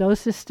time.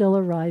 Dosa is still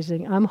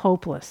arising. I'm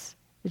hopeless.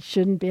 It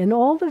shouldn't be. And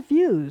all the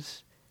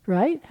views,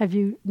 right? Have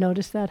you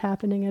noticed that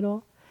happening at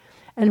all?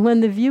 And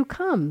when the view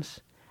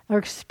comes, our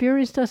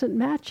experience doesn't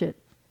match it.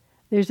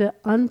 There's an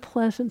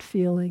unpleasant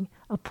feeling,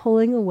 a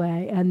pulling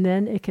away, and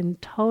then it can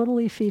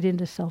totally feed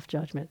into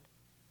self-judgment.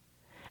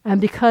 And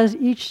because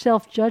each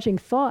self-judging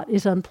thought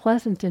is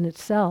unpleasant in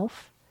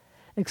itself,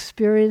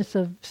 experience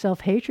of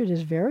self-hatred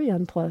is very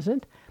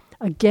unpleasant.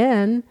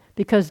 Again,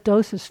 because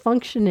dosa is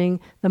functioning,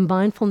 the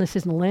mindfulness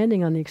isn't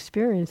landing on the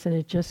experience, and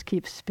it just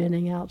keeps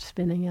spinning out,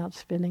 spinning out,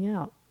 spinning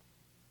out.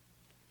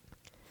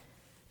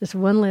 Just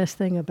one last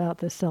thing about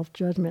the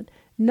self-judgment.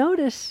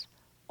 Notice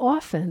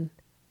often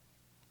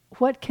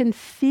what can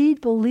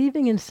feed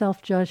believing in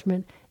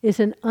self-judgment is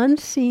an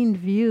unseen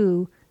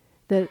view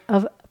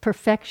of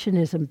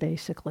perfectionism,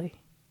 basically.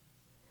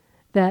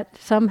 That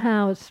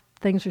somehow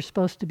things are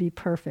supposed to be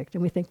perfect.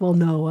 And we think, well,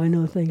 no, I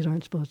know things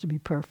aren't supposed to be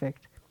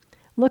perfect.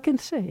 Look and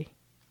see.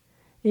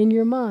 In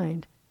your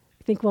mind,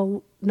 you think,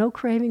 well, no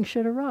craving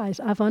should arise.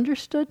 I've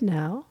understood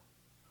now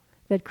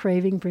that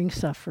craving brings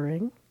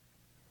suffering,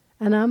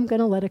 and I'm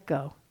going to let it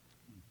go.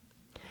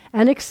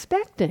 And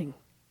expecting,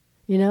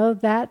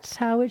 that's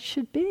how it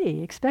should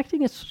be.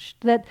 Expecting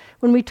that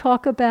when we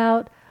talk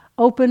about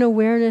open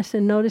awareness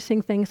and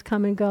noticing things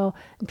come and go,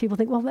 and people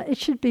think, well, it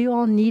should be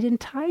all neat and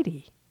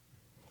tidy.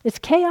 It's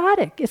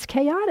chaotic. It's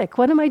chaotic.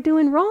 What am I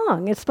doing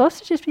wrong? It's supposed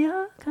to just be,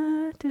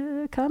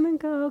 come and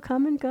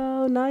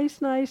go,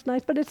 nice, nice,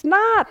 nice. But it's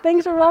not.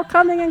 Things are all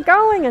coming and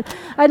going, and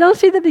I don't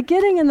see the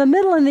beginning and the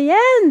middle and the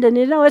end. And,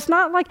 it's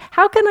not like,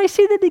 how can I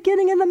see the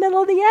beginning and the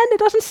middle and the end? It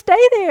doesn't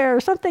stay there.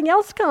 Something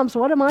else comes.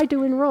 What am I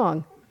doing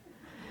wrong?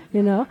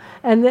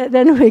 And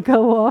then we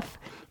go off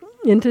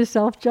into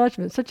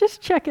self-judgment. So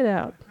just check it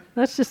out.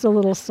 That's just a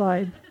little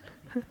side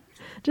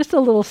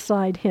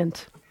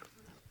hint.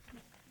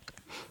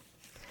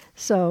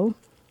 So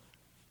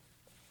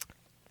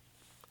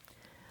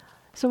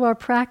our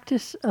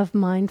practice of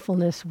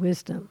mindfulness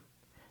wisdom,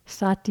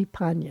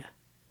 satipanya.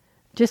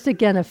 Just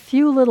again, a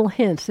few little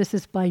hints. This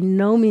is by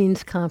no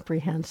means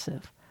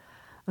comprehensive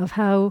of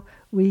how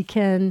we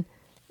can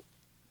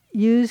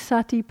use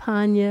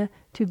satipanya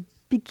to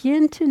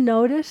begin to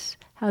notice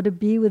how to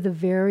be with the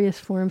various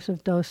forms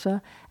of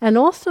dosa, and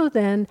also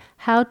then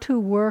how to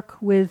work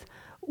with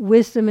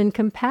wisdom and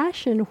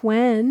compassion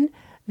when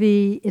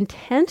the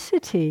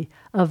intensity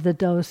of the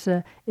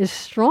dosa is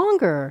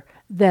stronger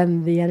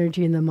than the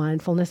energy and the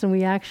mindfulness, and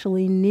we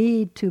actually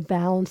need to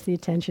balance the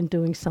attention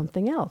doing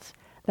something else.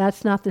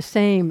 That's not the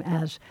same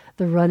as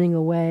the running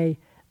away,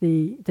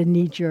 the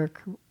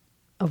knee-jerk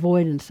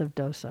avoidance of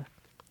dosa.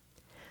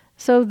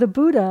 So the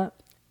Buddha,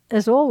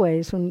 as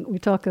always, when we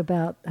talk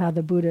about how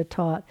the Buddha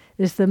taught,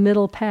 is the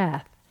middle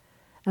path.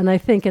 And I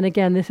think, and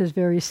again, this is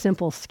very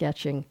simple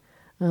sketching,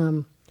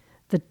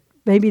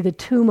 maybe the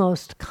two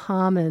most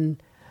common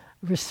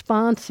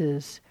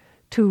responses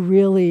to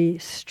really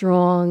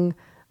strong,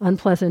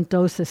 unpleasant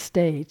dosa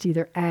states,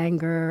 either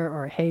anger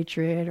or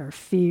hatred or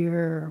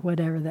fear or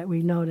whatever that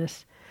we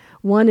notice.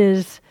 One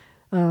is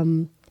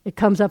it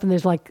comes up and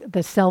there's like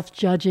the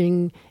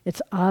self-judging,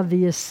 it's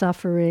obvious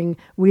suffering,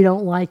 we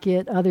don't like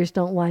it, others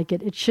don't like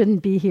it, it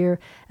shouldn't be here.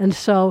 And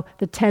so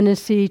the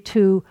tendency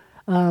to,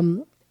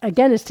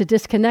 again, is to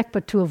disconnect,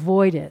 but to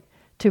avoid it,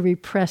 to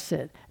repress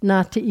it,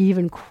 not to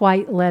even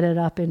quite let it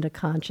up into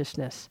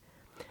consciousness.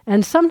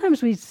 And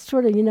sometimes we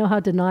sort of, how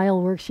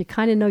denial works, you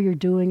kind of know you're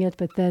doing it,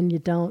 but then you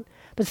don't.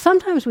 But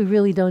sometimes we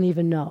really don't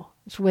even know.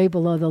 It's way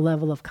below the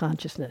level of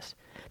consciousness.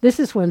 This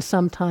is when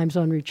sometimes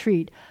on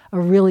retreat, a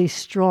really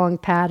strong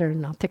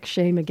pattern, I'll pick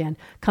shame again,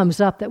 comes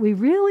up that we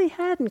really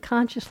hadn't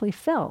consciously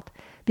felt,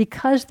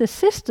 because the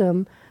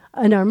system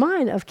in our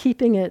mind of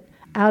keeping it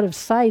out of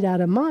sight,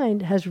 out of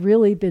mind, has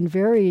really been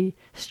very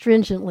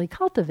stringently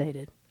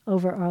cultivated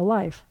over our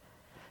life.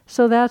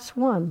 So that's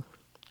one.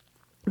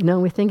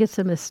 We think it's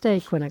a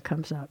mistake when it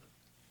comes up.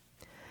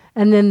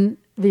 And then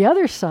the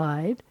other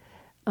side,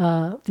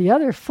 the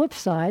other flip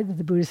side, that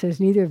the Buddha says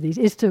neither of these,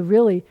 is to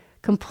really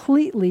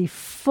completely,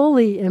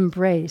 fully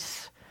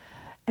embrace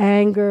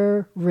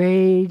anger,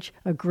 rage,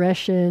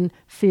 aggression,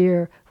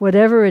 fear,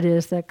 whatever it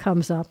is that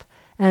comes up.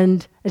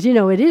 And as you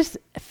know,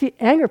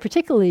 anger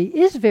particularly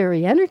is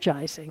very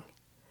energizing.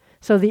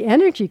 So the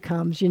energy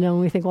comes,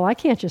 and we think, well, I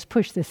can't just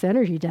push this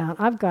energy down.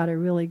 I've got to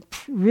really,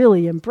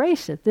 really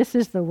embrace it. This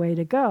is the way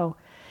to go.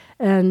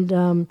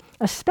 And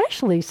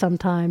especially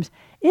sometimes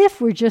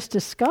if we're just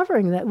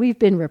discovering that we've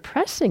been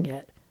repressing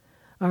it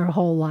our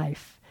whole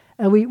life.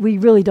 And we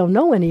really don't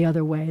know any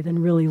other way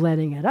than really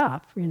letting it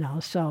up,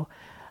 So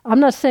I'm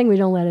not saying we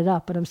don't let it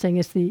up, but I'm saying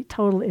it's the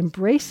total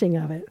embracing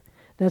of it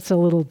that's a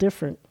little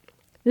different.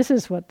 This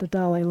is what the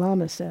Dalai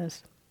Lama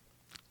says.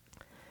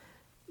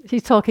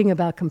 He's talking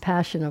about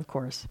compassion, of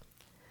course.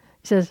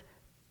 He says,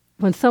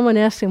 when someone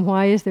asks him,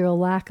 why is there a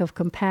lack of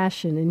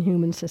compassion in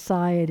human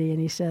society? And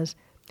he says,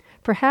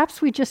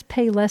 perhaps we just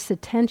pay less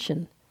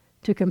attention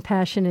to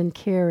compassion and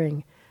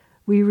caring.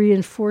 We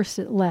reinforce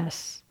it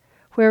less.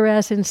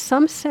 Whereas in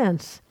some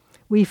sense,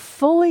 we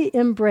fully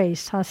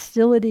embrace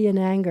hostility and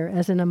anger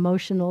as an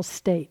emotional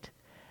state,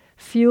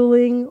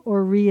 fueling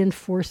or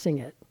reinforcing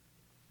it.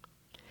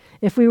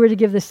 If we were to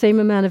give the same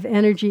amount of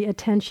energy,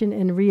 attention,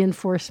 and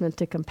reinforcement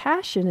to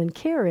compassion and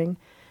caring,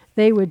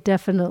 they would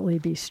definitely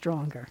be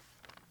stronger.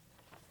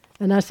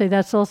 And I say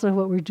that's also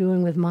what we're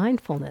doing with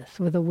mindfulness,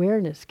 with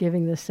awareness,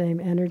 giving the same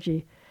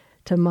energy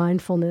to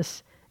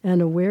mindfulness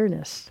and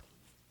awareness.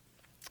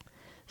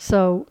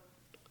 So,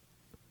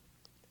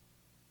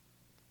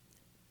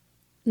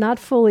 not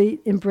fully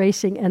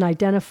embracing and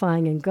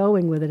identifying and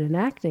going with it and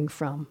acting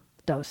from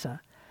dosa,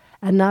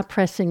 and not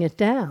pressing it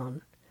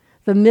down.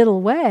 The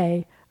middle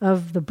way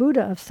of the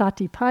Buddha of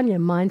Satipanya,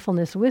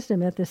 mindfulness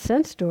wisdom at the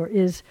sense door,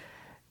 is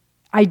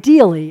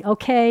ideally,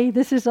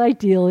 this is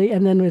ideally,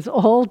 and then there's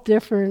all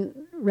different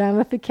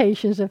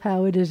ramifications of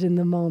how it is in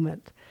the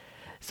moment.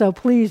 So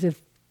please,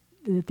 if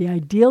the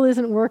ideal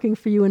isn't working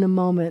for you in a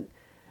moment,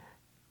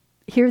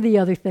 hear the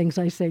other things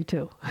I say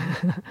too.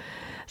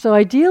 So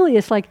ideally,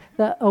 it's like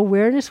the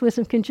awareness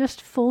wisdom can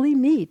just fully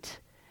meet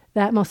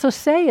that. So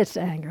say it's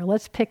anger.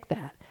 Let's pick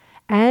that.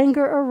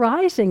 Anger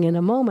arising in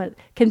a moment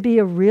can be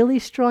a really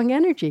strong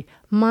energy.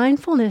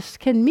 Mindfulness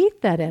can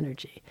meet that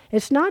energy.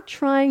 It's not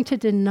trying to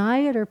deny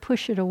it or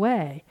push it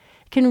away.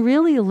 It can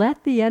really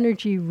let the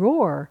energy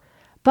roar.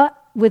 But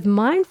with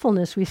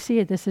mindfulness, we see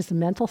it. This is a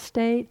mental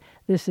state.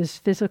 This is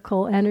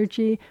physical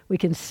energy. We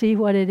can see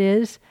what it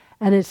is.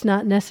 And it's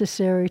not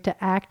necessary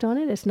to act on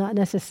it. It's not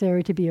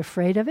necessary to be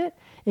afraid of it.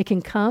 It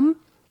can come.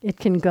 It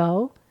can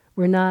go.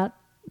 We're not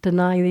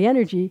denying the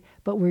energy,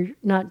 but we're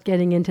not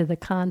getting into the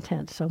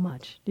content so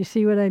much. Do you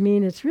see what I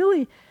mean? It's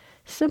really,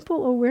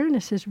 simple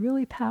awareness is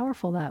really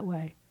powerful that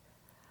way.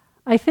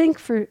 I think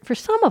for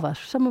some of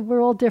us,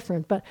 we're all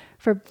different, but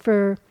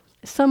for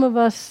some of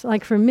us,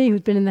 like for me,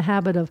 who's been in the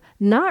habit of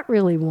not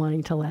really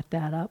wanting to let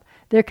that up,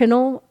 there can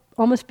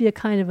almost be a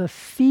kind of a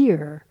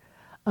fear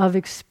of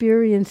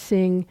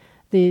experiencing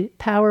the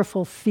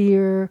powerful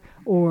fear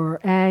or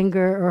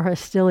anger or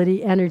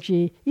hostility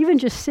energy, even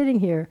just sitting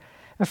here,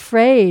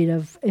 afraid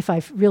of if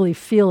I really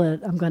feel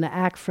it, I'm going to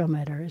act from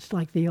it, or it's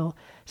like the old.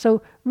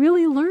 So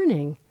really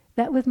learning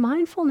that with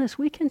mindfulness,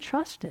 we can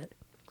trust it.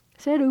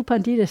 Sayadaw U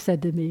Pandita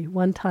said to me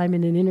one time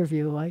in an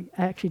interview, I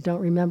actually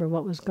don't remember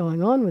what was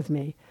going on with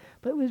me,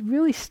 but it was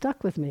really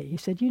stuck with me. He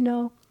said,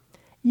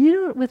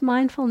 with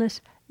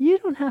mindfulness, you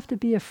don't have to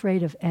be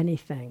afraid of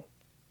anything.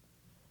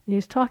 And he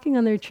was talking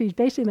on the retreat,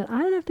 basically meant, I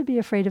don't have to be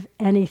afraid of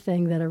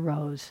anything that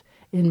arose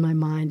in my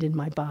mind, in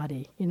my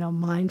body.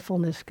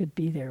 Mindfulness could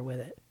be there with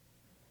it.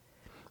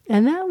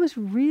 And that was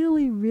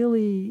really,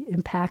 really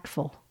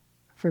impactful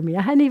for me.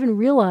 I hadn't even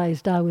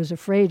realized I was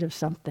afraid of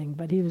something,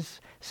 but he was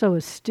so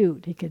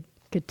astute, he could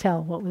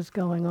tell what was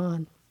going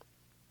on.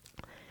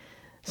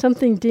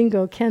 Something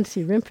Dingo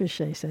Khyentse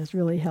Rinpoche says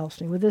really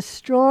helps me. With a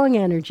strong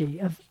energy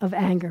of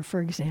anger,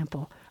 for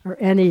example, or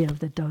any of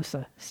the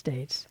dosa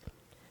states.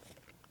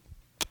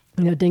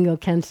 Dingo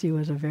Khyentse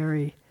was a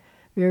very,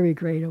 very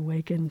great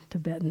awakened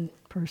Tibetan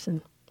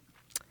person.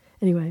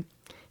 Anyway,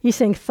 he's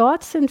saying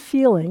thoughts and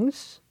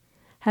feelings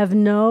have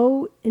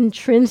no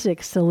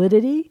intrinsic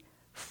solidity,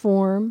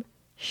 form,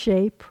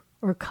 shape,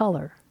 or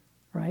color,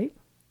 right?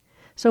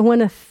 So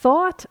when a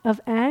thought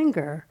of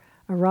anger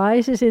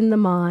arises in the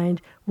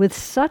mind with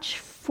such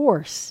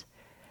force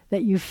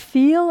that you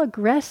feel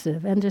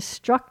aggressive and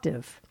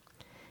destructive,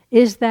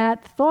 is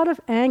that thought of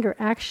anger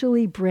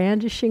actually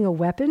brandishing a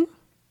weapon?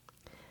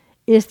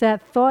 Is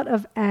that thought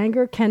of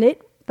anger,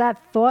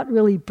 that thought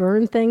really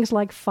burn things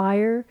like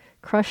fire,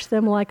 crush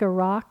them like a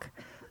rock,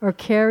 or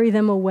carry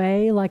them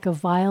away like a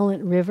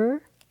violent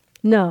river?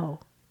 No.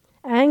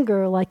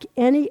 Anger, like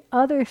any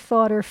other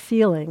thought or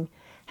feeling,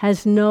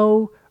 has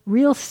no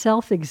real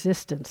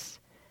self-existence,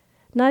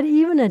 not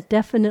even a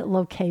definite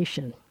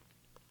location.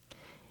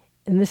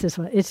 And this is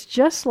what, it's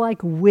just like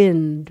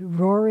wind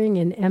roaring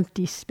in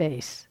empty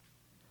space.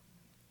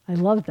 I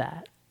love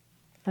that.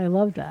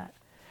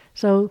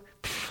 So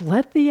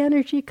let the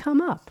energy come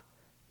up.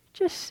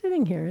 just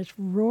sitting here. It's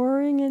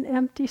roaring in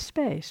empty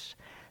space.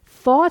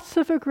 Thoughts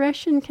of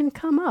aggression can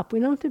come up. We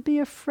don't have to be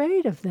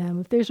afraid of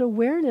them. If there's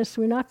awareness,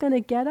 we're not going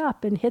to get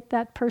up and hit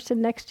that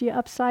person next to you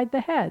upside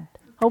the head,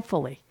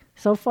 hopefully.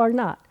 So far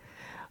not.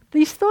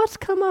 These thoughts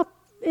come up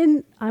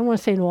in, I want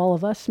to say in all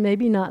of us,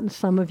 maybe not in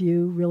some of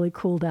you really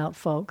cooled out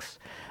folks,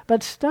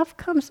 but stuff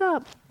comes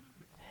up.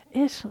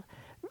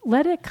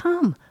 Let it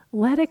come.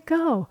 Let it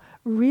go.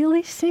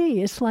 Really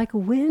see. It's like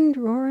wind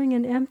roaring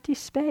in empty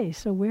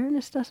space.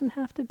 Awareness doesn't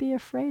have to be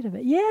afraid of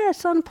it. Yeah,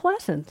 it's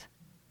unpleasant.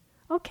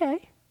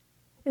 Okay.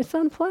 It's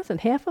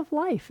unpleasant. Half of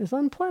life is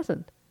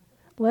unpleasant.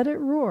 Let it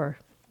roar.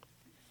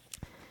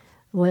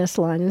 Last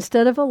line.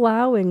 Instead of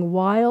allowing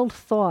wild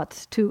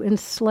thoughts to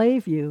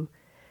enslave you,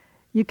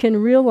 you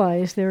can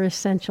realize their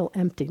essential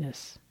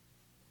emptiness.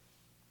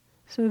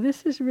 So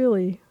this is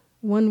really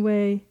one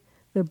way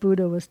the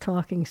Buddha was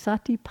talking.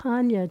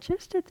 Satipanya,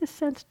 just at the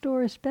sense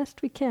door as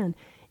best we can.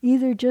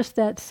 Either just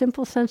that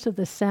simple sense of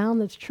the sound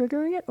that's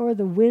triggering it, or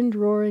the wind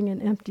roaring in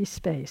empty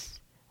space,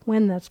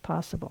 when that's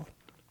possible.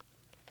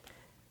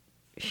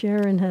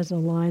 Sharon has a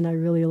line I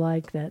really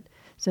like that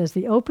says,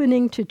 the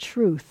opening to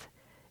truth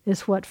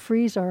is what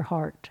frees our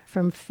heart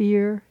from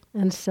fear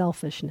and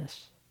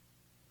selfishness.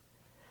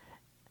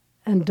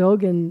 And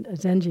Dogen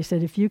Zenji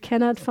said, if you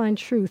cannot find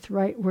truth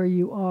right where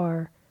you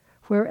are,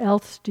 where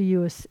else do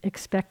you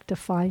expect to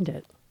find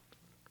it?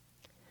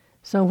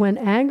 So when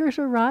anger's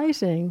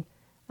arising,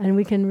 and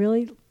we can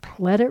really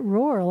let it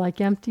roar like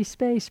empty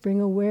space,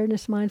 bring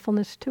awareness,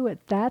 mindfulness to it,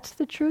 that's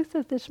the truth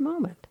of this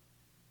moment.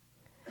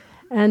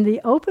 And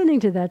the opening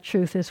to that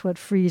truth is what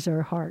frees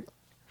our heart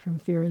from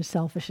fear and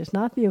selfishness,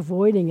 not the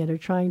avoiding it or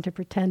trying to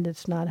pretend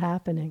it's not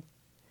happening.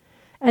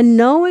 And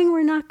knowing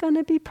we're not going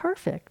to be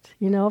perfect.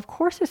 Of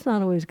course it's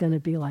not always going to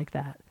be like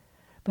that.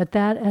 But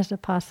that as a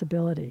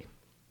possibility.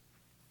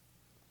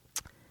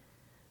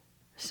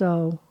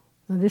 So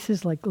this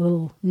is like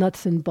little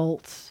nuts and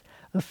bolts,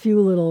 a few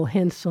little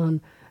hints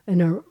on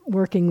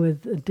working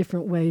with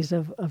different ways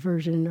of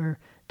aversion or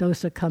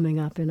dosa coming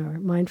up in our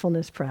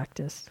mindfulness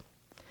practice.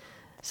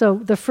 So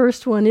the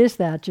first one is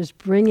that, just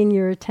bringing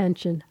your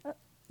attention.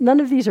 None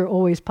of these are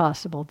always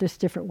possible, just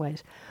different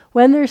ways.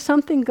 When there's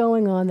something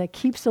going on that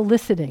keeps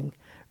eliciting,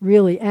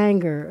 really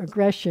anger,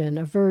 aggression,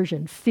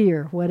 aversion,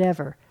 fear,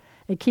 whatever,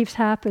 it keeps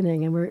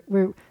happening, and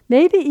we're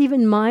maybe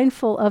even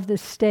mindful of the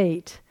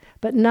state,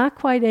 but not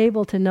quite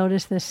able to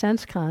notice the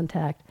sense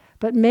contact,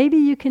 but maybe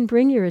you can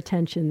bring your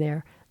attention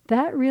there.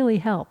 That really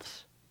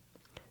helps.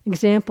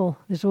 Example,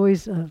 there's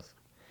always a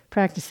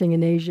practicing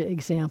in Asia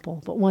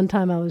example, but one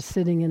time I was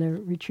sitting in a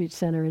retreat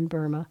center in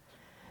Burma,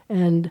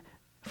 and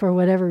for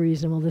whatever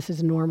reason, well, this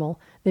is normal,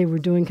 they were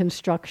doing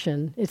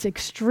construction. It's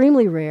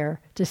extremely rare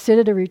to sit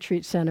at a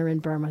retreat center in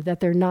Burma that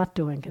they're not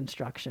doing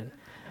construction.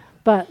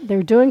 But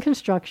they're doing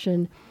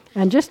construction,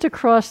 and just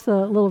across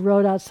the little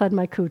road outside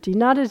my kuti,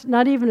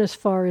 not even as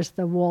far as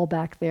the wall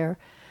back there,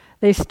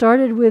 they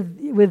started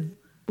with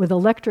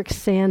electric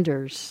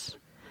sanders,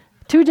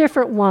 2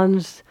 different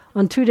ones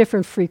on 2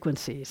 different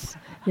frequencies,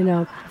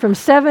 from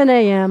 7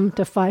 a.m.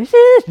 to 5.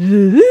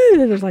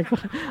 It was like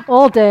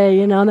all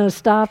day, and then it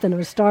stopped, and it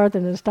would start,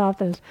 and it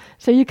stopped.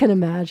 So you can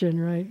imagine,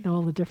 right,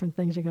 all the different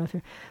things you go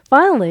through.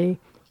 Finally,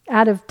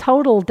 out of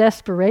total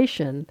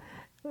desperation,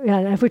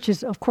 which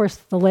is, of course,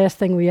 the last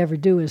thing we ever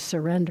do is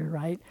surrender,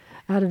 right?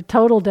 Out of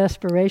total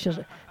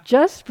desperation,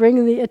 just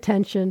bring the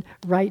attention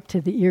right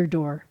to the ear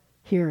door,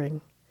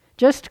 hearing.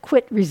 Just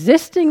quit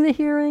resisting the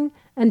hearing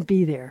and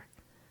be there.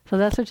 So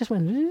that's what just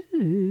went,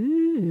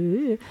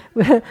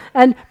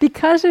 and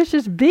because it's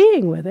just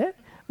being with it,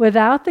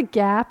 without the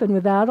gap and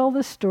without all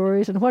the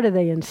stories, and what are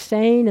they,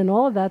 insane and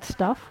all of that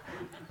stuff,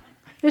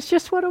 it's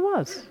just what it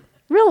was.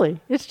 Really,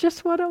 it's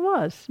just what it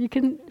was.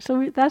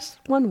 That's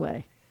one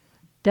way.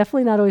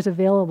 Definitely not always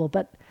available,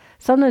 but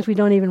sometimes we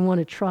don't even want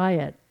to try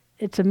it.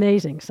 It's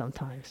amazing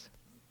sometimes.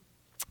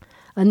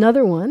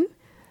 Another one,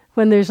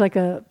 when there's like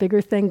a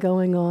bigger thing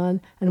going on,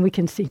 and we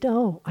can see,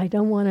 no, I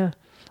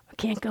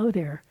can't go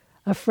there.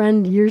 A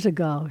friend years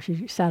ago,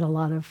 she sat a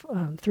lot of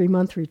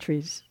 3-month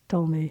retreats,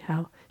 told me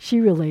how she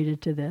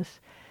related to this.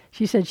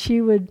 She said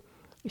she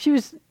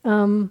was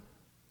a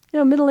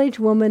middle-aged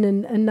woman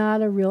and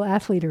not a real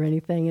athlete or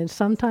anything, and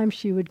sometimes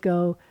she would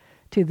go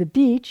to the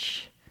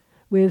beach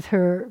with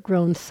her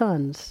grown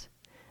sons.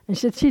 And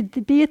she said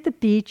she'd be at the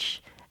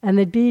beach, and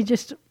they'd be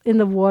just in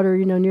the water,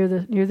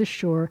 near the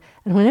shore,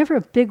 and whenever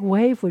a big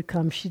wave would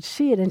come, she'd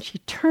see it, and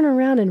she'd turn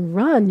around and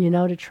run,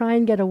 to try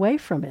and get away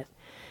from it.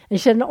 And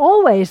she said, and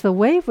always the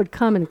wave would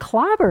come and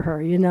clobber her,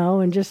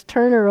 and just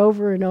turn her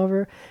over and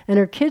over. And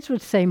her kids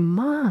would say,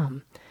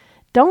 Mom,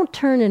 don't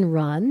turn and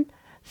run.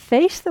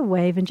 Face the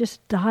wave and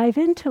just dive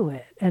into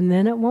it, and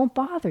then it won't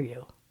bother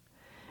you.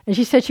 And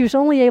she said she was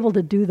only able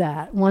to do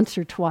that once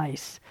or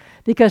twice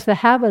because the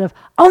habit of,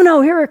 oh no,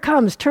 here it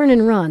comes, turn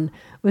and run,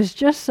 was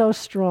just so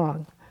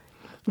strong.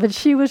 But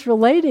she was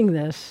relating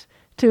this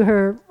to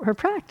her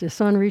practice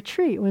on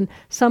retreat when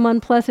some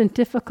unpleasant,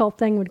 difficult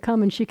thing would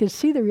come and she could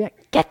see the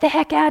get the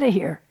heck out of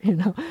here.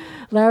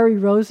 Larry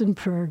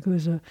Rosenberg,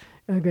 who's a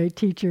a great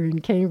teacher in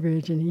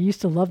Cambridge, and he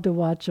used to love to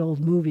watch old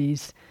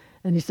movies.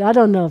 And he said, I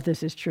don't know if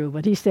this is true,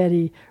 but he said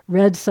he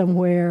read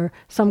somewhere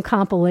some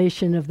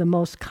compilation of the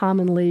most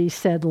commonly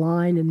said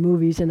line in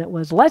movies, and it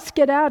was, "Let's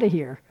get out of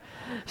here."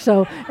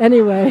 So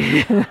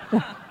anyway,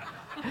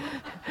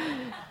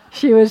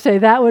 she would say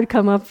that would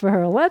come up for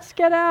her. Let's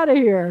get out of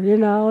here,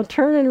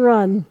 turn and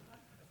run.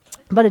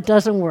 But it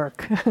doesn't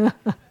work.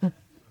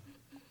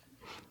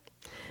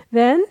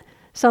 Then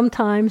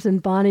sometimes,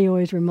 and Bonnie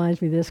always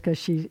reminds me of this because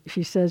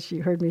she says she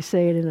heard me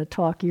say it in a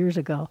talk years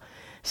ago,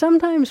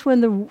 sometimes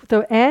when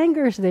the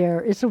anger's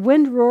there, it's a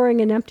wind roaring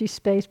in empty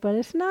space, but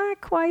it's not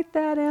quite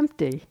that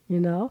empty,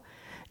 And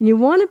you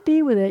want to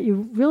be with it.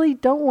 You really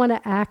don't want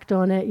to act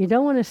on it. You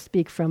don't want to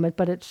speak from it,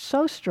 but it's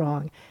so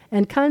strong.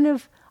 And kind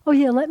of,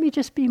 let me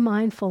just be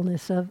mindful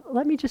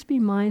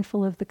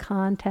of the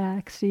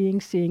contact,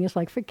 seeing. It's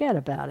like, forget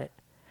about it.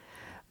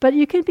 But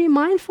you can be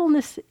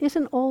mindfulness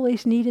isn't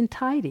always neat and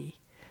tidy.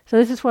 So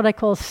this is what I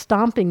call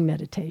stomping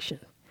meditation.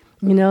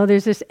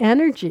 There's this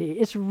energy.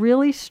 It's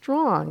really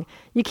strong.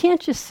 You can't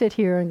just sit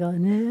here and go,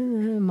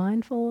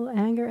 mindful,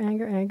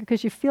 anger,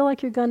 because you feel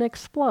like you're going to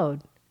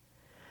explode.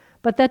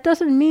 But that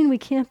doesn't mean we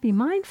can't be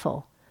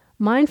mindful.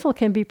 Mindful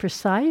can be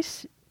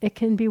precise. It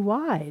can be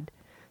wide.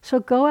 So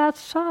go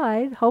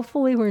outside,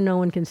 hopefully where no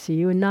one can see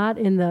you, and not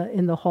in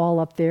the hall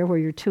up there where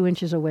you're 2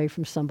 inches away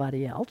from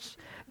somebody else.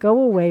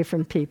 Go away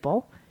from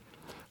people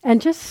and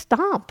just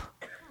stomp.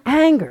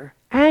 Anger.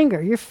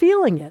 You're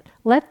feeling it.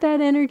 Let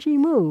that energy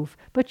move.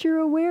 But you're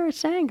aware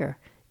it's anger.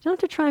 You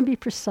don't have to try and be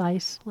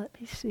precise. Let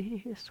me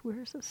see.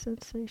 Where's the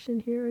sensation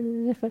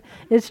here?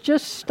 It's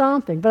just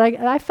stomping. But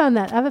I've found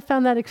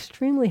that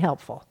extremely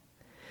helpful.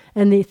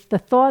 And the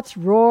thoughts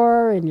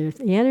roar and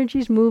the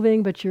energy's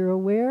moving, but you're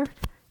aware.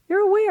 You're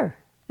aware.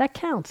 That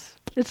counts.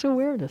 It's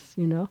awareness,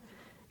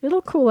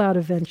 It'll cool out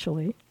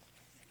eventually.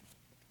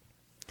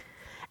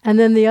 And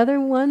then the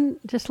other one,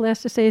 just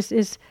last to say,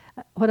 is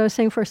what I was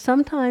saying first.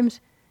 Sometimes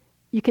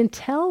you can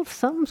tell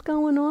something's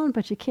going on,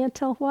 but you can't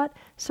tell what.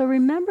 So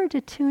remember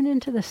to tune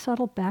into the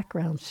subtle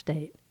background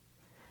state.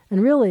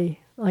 And really,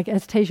 like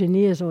as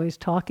Tejaniya is always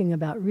talking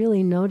about,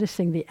 really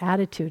noticing the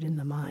attitude in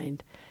the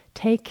mind.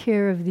 Take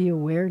care of the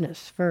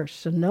awareness first.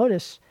 So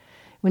notice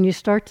when you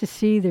start to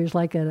see there's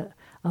like a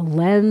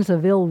lens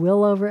of ill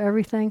will over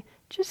everything,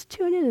 just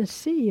tune in and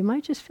see. You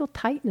might just feel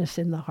tightness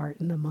in the heart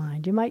and the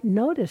mind. You might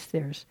notice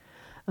there's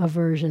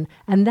aversion.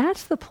 And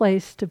that's the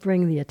place to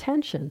bring the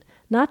attention.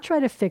 Not try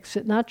to fix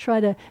it, not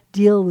try to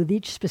deal with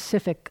each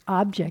specific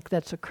object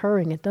that's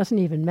occurring. It doesn't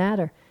even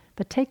matter.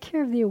 But take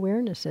care of the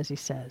awareness, as he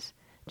says.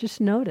 Just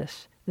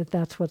notice that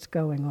that's what's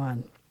going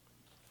on.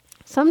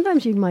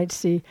 Sometimes you might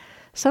see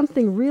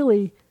something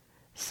really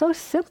so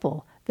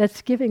simple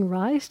that's giving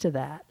rise to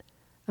that.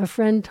 A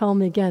friend told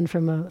me again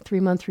from a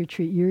 3-month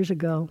retreat years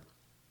ago,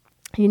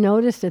 he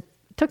noticed it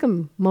took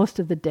him most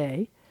of the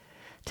day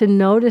to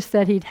notice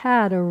that he'd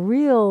had a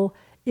real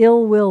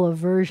ill will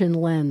aversion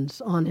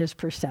lens on his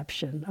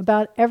perception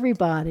about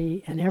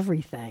everybody and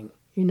everything,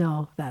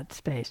 that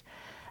space.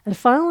 And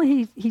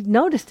finally, he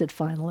noticed it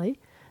finally.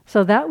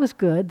 So that was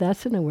good.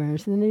 That's an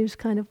awareness. And then he was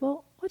kind of,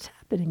 well, what's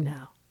happening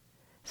now?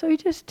 So he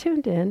just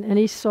tuned in and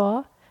he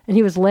saw, and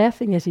he was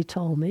laughing as he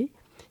told me.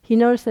 He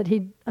noticed that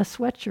a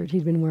sweatshirt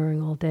he'd been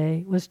wearing all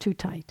day was too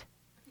tight.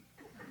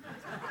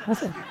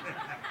 That's it.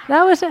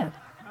 That was it.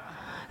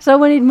 So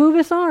when he'd move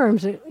his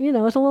arms, it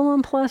was a little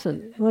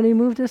unpleasant when he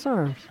moved his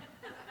arms.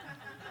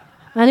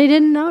 And he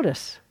didn't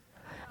notice.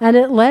 And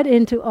it led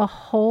into a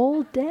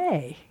whole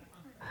day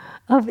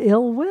of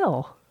ill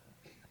will.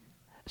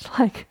 It's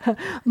like,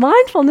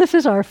 mindfulness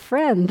is our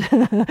friend.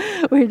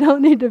 We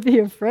don't need to be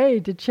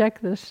afraid to check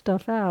this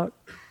stuff out.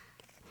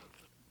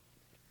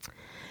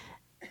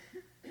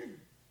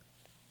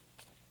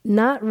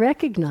 Not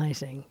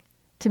recognizing.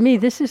 To me,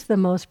 this is the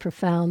most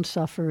profound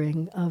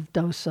suffering of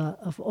dosa,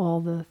 of all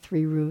the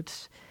 3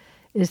 roots,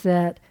 is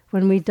that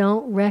when we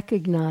don't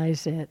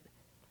recognize it,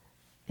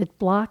 it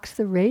blocks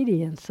the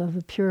radiance of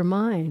a pure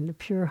mind, a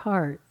pure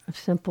heart, of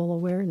simple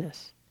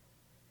awareness,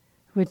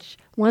 which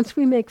once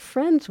we make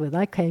friends with,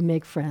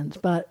 make friends,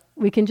 but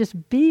we can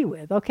just be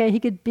with. Okay, he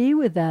could be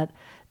with that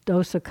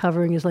dosa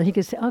covering his leg. He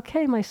could say,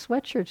 okay, my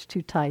sweatshirt's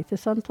too tight.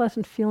 This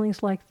unpleasant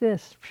feeling's like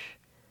this.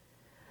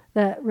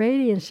 That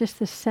radiance, just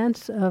the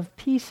sense of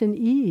peace and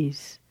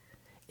ease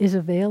is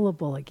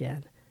available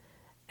again.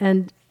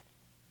 And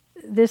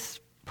this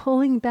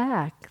pulling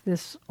back,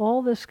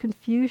 all this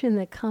confusion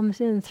that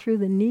comes in through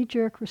the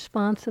knee-jerk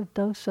response of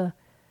dosa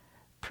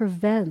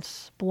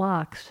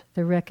blocks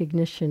the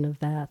recognition of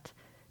that.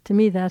 To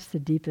me, that's the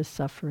deepest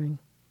suffering.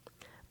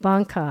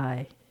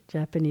 Bankai,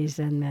 Japanese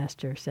Zen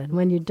master, said,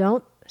 when you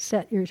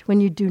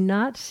do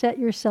not set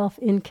yourself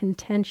in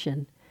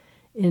contention,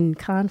 in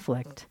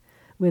conflict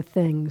with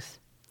things,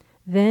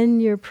 then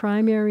your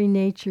primary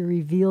nature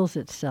reveals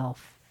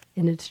itself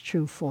in its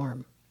true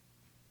form.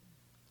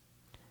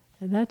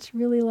 And that's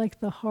really like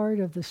the heart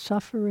of the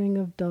suffering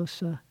of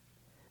dosa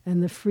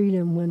and the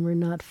freedom when we're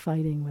not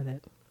fighting with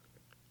it.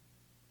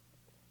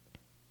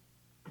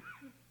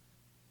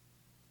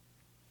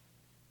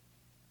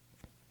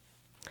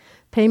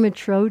 Pema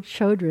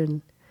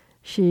Chodron,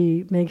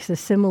 she makes a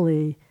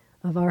simile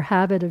of our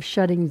habit of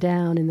shutting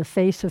down in the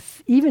face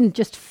of even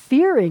just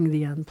fearing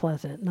the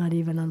unpleasant, not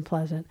even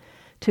unpleasant,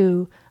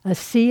 to a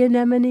sea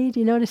anemone. Do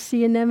you know what a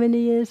sea anemone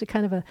is? A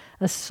kind of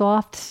a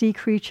soft sea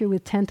creature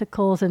with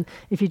tentacles, and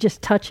if you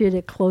just touch it,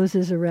 it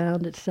closes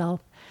around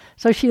itself.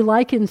 So she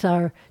likens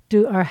our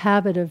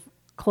habit of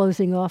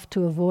closing off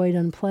to avoid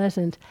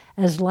unpleasant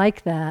as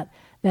like that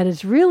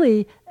is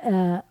really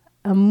a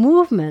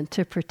movement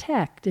to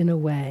protect, in a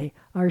way,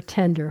 our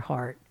tender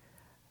heart.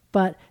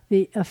 But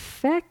the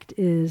effect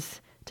is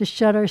to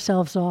shut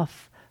ourselves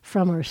off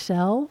from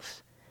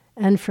ourselves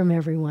and from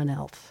everyone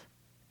else.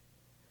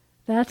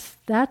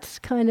 That's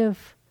kind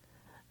of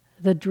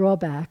the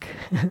drawback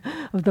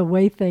of the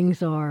way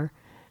things are.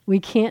 We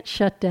can't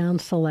shut down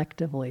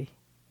selectively.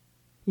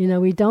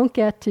 We don't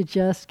get to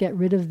just get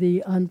rid of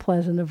the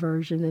unpleasant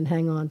aversion and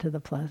hang on to the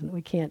pleasant.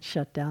 We can't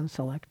shut down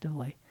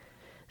selectively.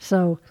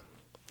 So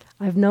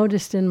I've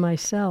noticed in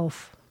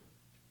myself,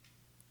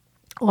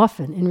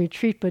 often in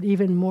retreat, but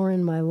even more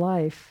in my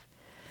life,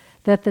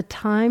 that the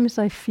times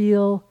I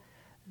feel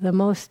the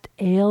most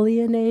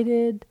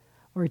alienated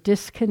or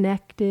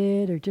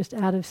disconnected or just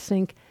out of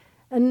sync,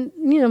 and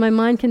my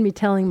mind can be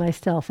telling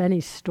myself any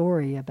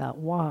story about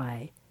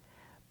why,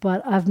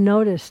 but I've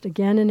noticed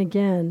again and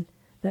again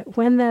that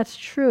when that's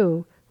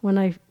true, when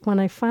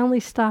I finally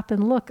stop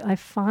and look, I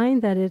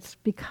find that it's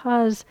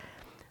because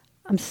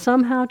I'm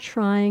somehow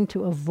trying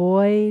to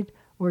avoid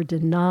or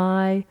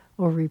deny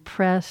or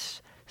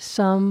repress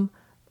some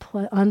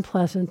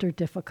unpleasant or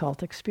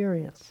difficult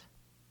experience.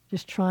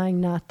 Just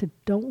trying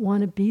don't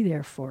want to be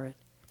there for it.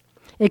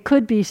 It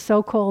could be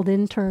so-called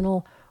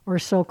internal or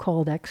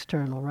so-called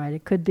external, right?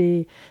 It could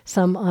be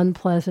some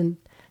unpleasant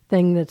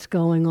thing that's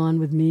going on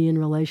with me in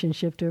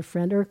relationship to a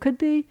friend, or it could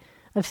be,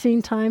 I've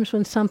seen times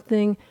when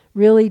something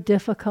really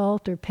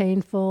difficult or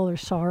painful or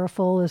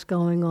sorrowful is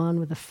going on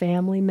with a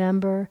family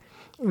member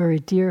or a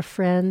dear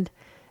friend,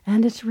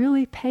 and it's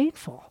really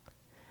painful.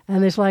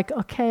 And it's like,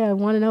 okay, I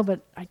want to know,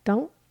 but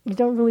you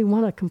don't really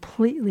want to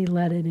completely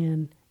let it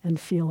in and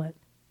feel it.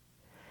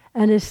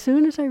 And as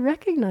soon as I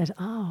recognize,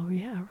 oh,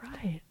 yeah,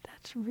 right,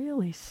 that's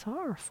really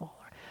sorrowful.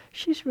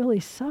 She's really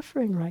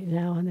suffering right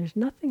now, and there's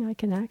nothing I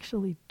can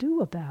actually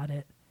do about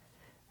it.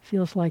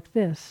 Feels like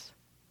this.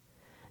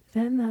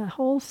 Then the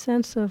whole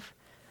sense of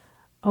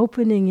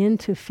opening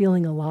into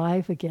feeling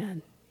alive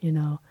again,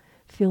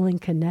 feeling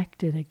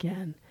connected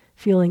again,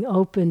 feeling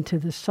open to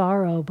the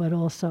sorrow, but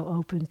also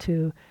open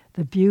to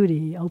the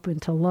beauty, open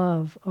to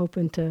love,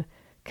 open to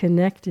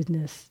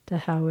connectedness to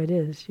how it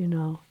is,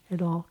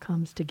 it all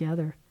comes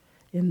together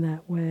in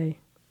that way.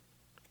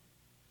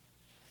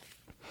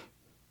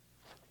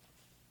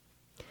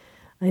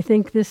 I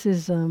think this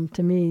is,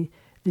 to me,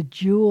 the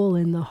jewel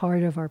in the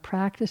heart of our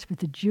practice, but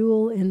the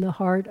jewel in the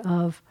heart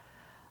of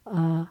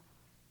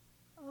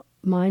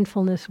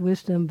mindfulness,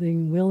 wisdom,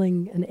 being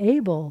willing and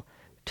able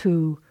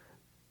to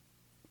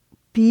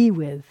be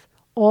with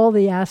all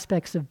the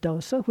aspects of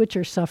dosa, which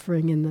are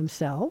suffering in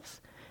themselves,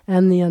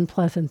 and the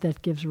unpleasant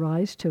that gives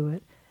rise to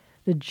it.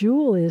 The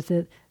jewel is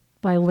that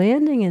by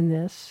landing in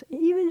this,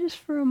 even just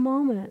for a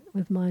moment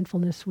with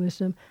mindfulness,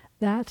 wisdom,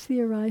 that's the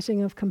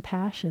arising of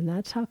compassion.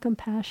 That's how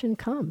compassion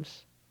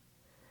comes.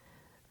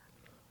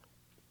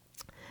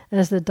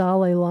 As the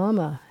Dalai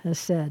Lama has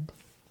said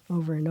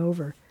over and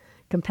over,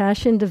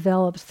 compassion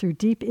develops through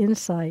deep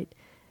insight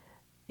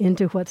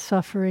into what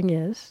suffering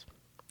is,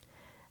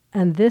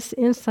 and this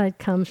insight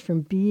comes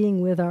from being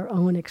with our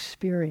own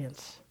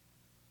experience.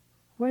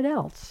 What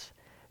else?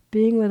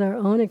 Being with our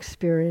own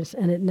experience,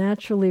 and it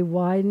naturally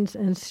widens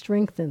and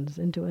strengthens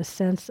into a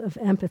sense of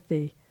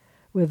empathy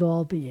with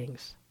all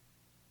beings.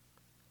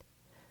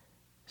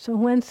 So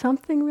when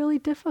something really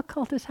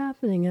difficult is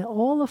happening, and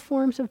all the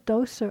forms of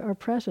dosa are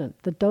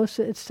present, the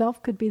dosa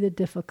itself could be the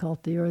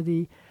difficulty or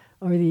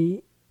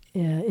the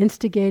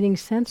instigating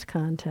sense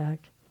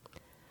contact.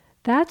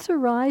 That's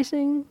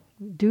arising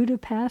due to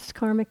past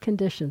karmic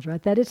conditions,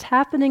 right? That it's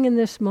happening in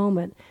this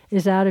moment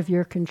is out of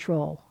your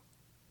control.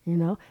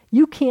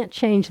 You can't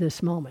change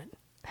this moment.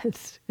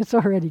 It's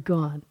already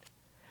gone.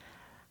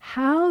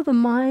 How the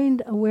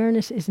mind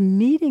awareness is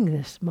meeting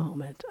this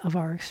moment of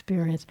our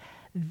experience,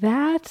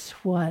 that's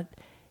what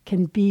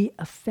can be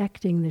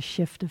affecting the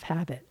shift of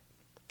habit.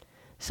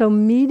 So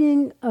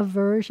meeting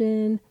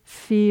aversion,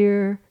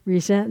 fear,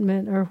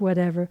 resentment, or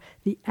whatever,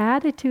 the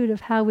attitude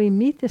of how we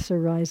meet this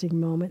arising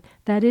moment,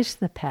 that is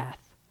the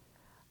path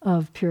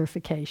of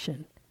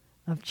purification,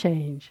 of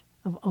change,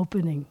 of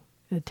opening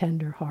the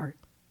tender heart.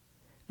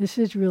 This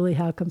is really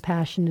how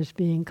compassion is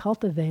being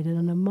cultivated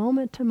on a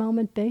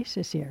moment-to-moment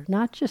basis here,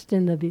 not just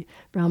in the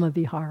Brahma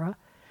Vihara,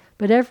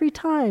 but every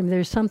time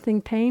there's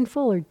something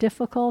painful or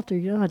difficult or,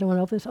 I don't want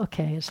to open this,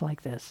 okay, it's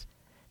like this.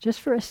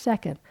 Just for a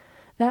second.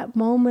 That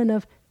moment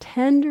of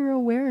tender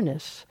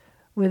awareness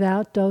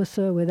without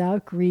dosa,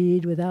 without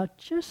greed, without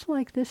just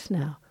like this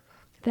now.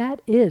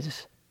 That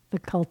is the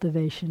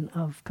cultivation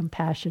of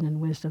compassion and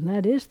wisdom.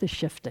 That is the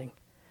shifting,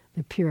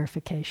 the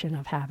purification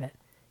of habit.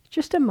 It's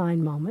just a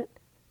mind moment,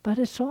 but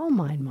it's all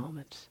mind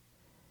moments.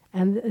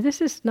 And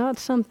this is not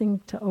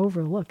something to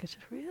overlook. It's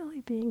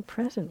really being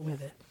present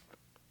with it.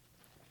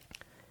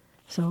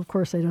 So, of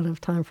course, I don't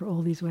have time for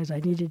all these ways. I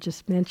need to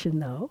just mention,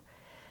 though,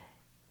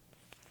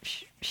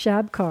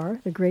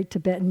 Shabkar, the great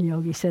Tibetan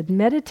yogi, said,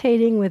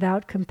 meditating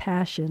without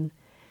compassion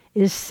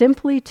is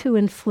simply to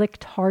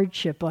inflict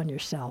hardship on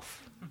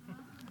yourself.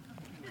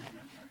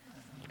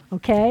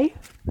 Okay?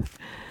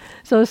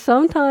 So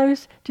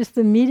sometimes just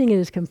the meeting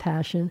is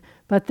compassion,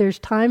 but there's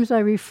times I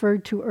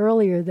referred to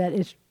earlier that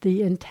it's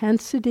the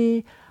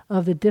intensity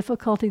of the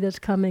difficulty that's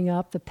coming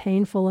up, the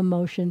painful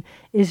emotion,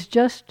 is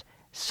just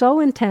so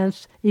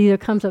intense, it either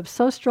comes up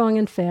so strong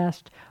and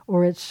fast,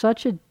 or it's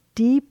such a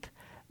deep,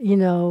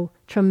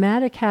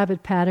 traumatic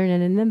habit pattern,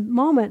 and in the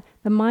moment,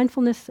 the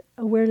mindfulness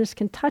awareness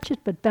can touch it,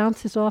 but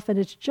bounces off, and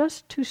it's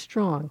just too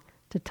strong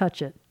to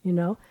touch it,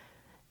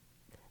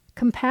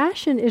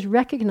 Compassion is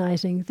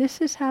recognizing this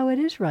is how it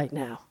is right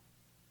now.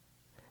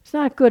 It's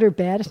not good or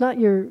bad. It's not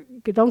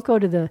don't go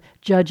to the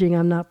judging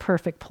I'm not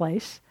perfect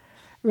place.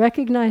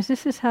 Recognize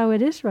this is how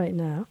it is right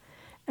now.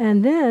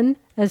 And then,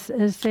 as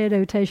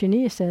Sayadaw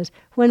Tejaniya says,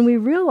 when we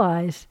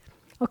realize,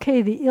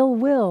 okay, the ill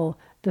will,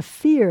 the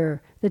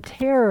fear, the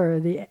terror,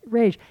 the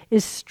rage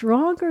is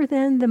stronger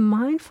than the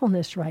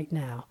mindfulness right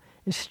now,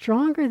 is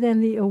stronger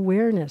than the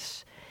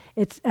awareness.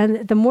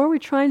 And the more we're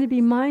trying to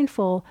be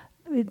mindful,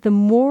 the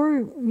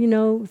more,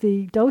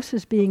 the dose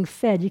is being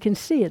fed. You can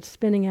see it's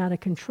spinning out of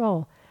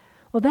control.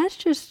 Well, that's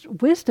just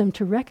wisdom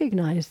to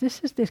recognize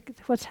this is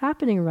what's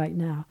happening right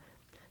now.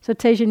 So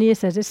Tejaniya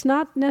says it's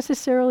not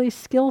necessarily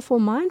skillful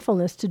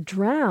mindfulness to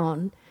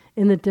drown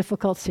in the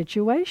difficult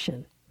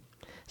situation.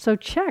 So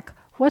check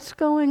what's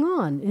going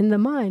on in the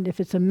mind. If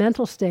it's a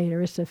mental state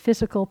or it's a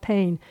physical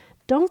pain,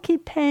 don't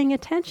keep paying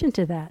attention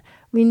to that.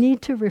 We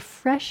need to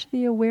refresh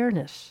the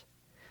awareness,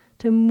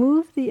 to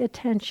move the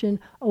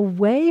attention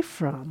away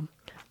from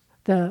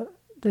the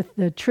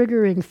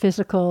triggering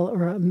physical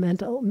or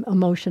mental,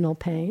 emotional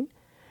pain,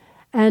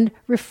 and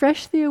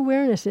refresh the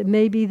awareness. It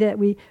may be that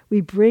we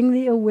bring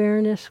the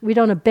awareness, we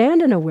don't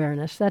abandon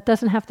awareness, that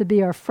doesn't have to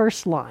be our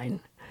first line,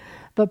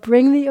 but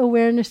bring the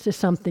awareness to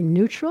something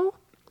neutral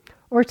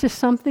or to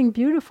something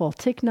beautiful.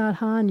 Thich Nhat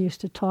Hanh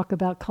used to talk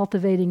about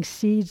cultivating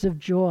seeds of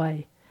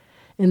joy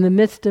in the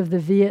midst of the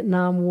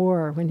Vietnam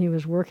War, when he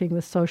was working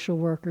with social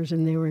workers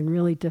and they were in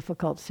really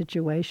difficult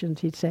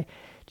situations. He'd say,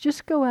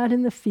 just go out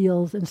in the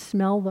fields and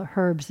smell the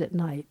herbs at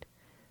night.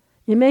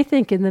 You may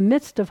think, in the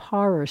midst of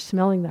horror,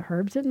 smelling the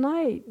herbs at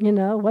night,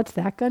 what's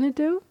that going to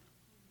do?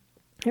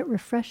 It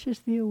refreshes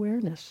the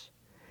awareness.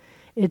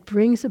 It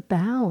brings a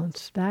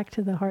balance back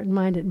to the heart and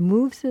mind. It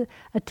moves the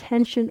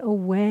attention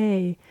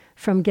away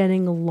from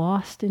getting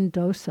lost in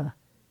dosa.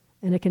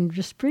 And it can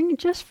just bring,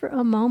 just for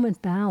a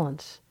moment,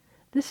 balance.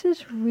 This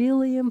is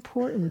really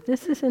important.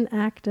 This is an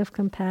act of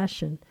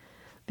compassion.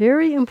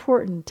 Very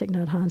important, Thich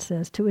Nhat Hanh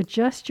says, to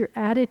adjust your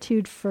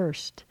attitude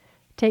first.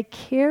 Take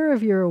care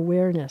of your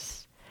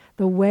awareness,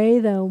 the way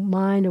the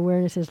mind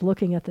awareness is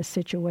looking at the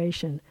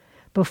situation,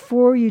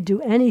 before you do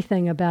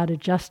anything about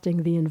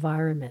adjusting the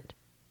environment.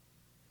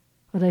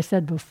 What I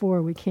said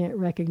before, we can't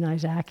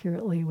recognize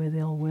accurately with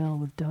ill will,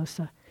 with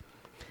dosa.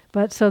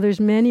 But so there's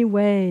many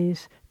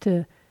ways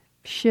to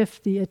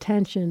shift the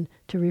attention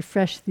to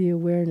refresh the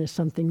awareness,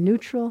 something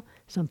neutral,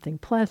 something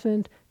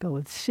pleasant, go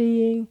with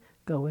seeing,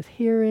 go with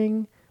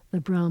hearing,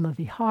 the Brahma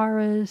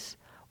Viharas,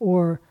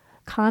 or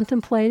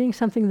contemplating,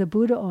 something the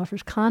Buddha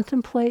offers,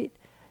 contemplate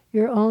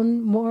your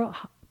own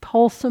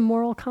wholesome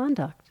moral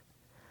conduct.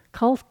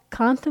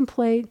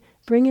 Contemplate,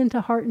 bring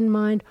into heart and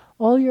mind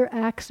all your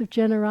acts of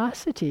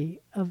generosity,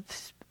 of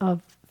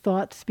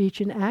thought, speech,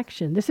 and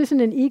action. This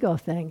isn't an ego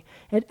thing.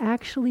 It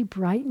actually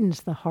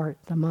brightens the heart,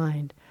 the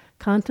mind.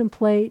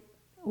 Contemplate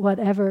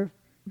whatever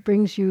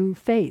brings you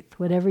faith,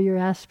 whatever your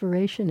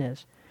aspiration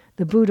is.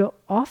 The Buddha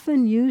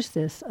often used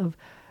this.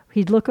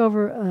 He'd look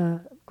over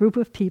a group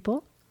of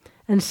people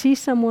and see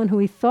someone who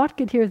he thought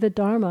could hear the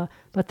Dharma,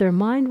 but their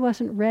mind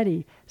wasn't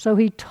ready. So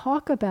he'd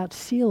talk about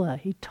sila,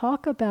 he'd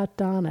talk about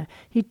dana,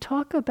 he'd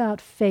talk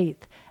about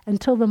faith,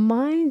 until the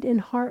mind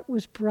and heart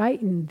was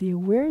brightened, the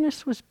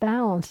awareness was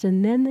balanced,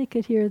 and then they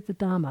could hear the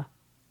Dhamma.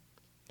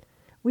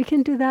 We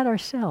can do that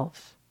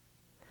ourselves.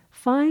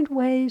 Find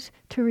ways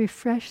to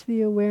refresh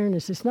the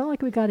awareness. It's not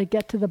like we got to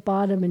get to the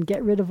bottom and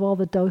get rid of all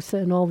the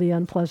dosa and all the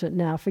unpleasant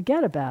now.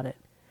 Forget about it.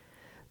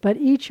 But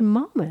each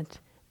moment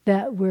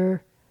that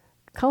we're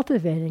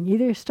cultivating,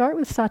 either start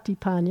with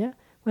satipanya.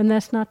 When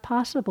that's not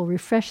possible,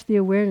 refresh the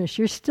awareness.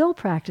 You're still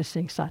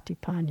practicing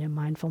satipanya,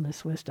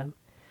 mindfulness, wisdom.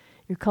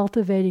 You're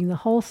cultivating the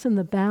wholesome,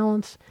 the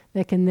balance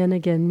that can then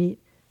again meet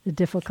the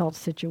difficult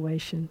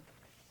situation.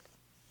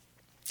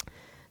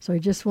 So I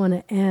just want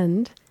to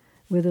end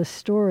with a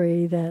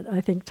story that I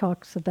think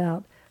talks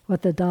about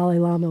what the Dalai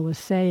Lama was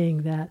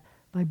saying, that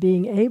by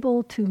being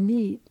able to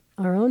meet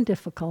our own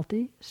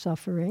difficulty,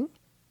 suffering,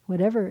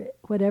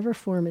 whatever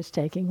form it's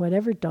taking,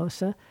 whatever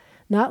dosa,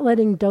 not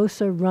letting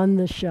dosa run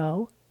the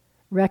show,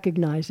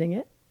 recognizing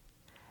it,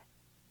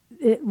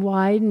 it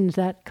widens,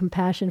 that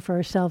compassion for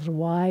ourselves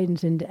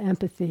widens into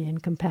empathy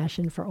and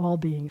compassion for all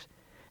beings.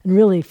 and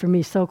really for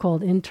me,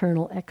 so-called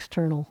internal,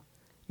 external,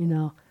 you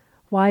know.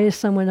 Why is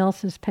someone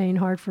else's pain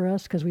hard for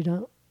us? Because we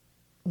don't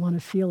want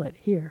to feel it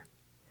here.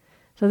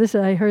 So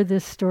I heard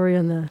this story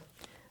on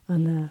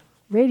the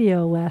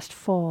radio last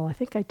fall. I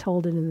think I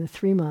told it in the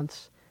 3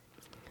 months.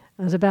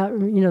 It was about,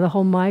 the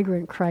whole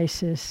migrant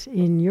crisis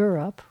in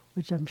Europe,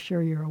 which I'm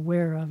sure you're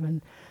aware of,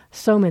 and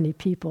so many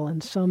people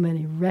in so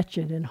many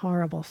wretched and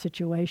horrible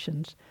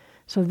situations.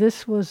 So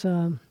this was,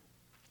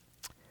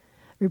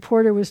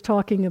 reporter was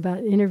talking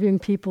about interviewing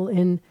people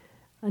in,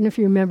 I don't know if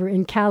you remember,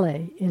 in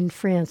Calais, in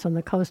France, on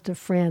the coast of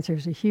France.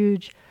 There's a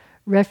huge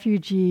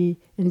refugee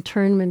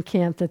internment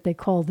camp that they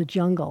call the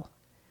jungle.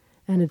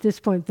 And at this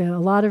point, a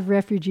lot of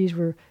refugees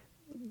were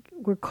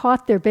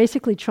caught there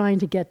basically trying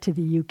to get to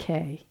the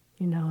UK,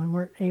 and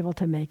weren't able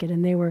to make it.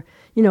 And they were,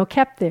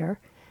 kept there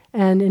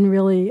and in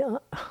really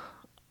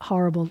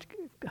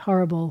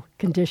horrible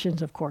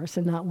conditions, of course,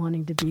 and not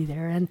wanting to be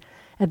there. And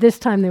at this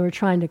time, they were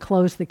trying to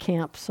close the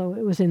camp, so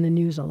it was in the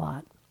news a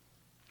lot.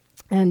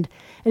 And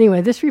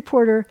anyway, this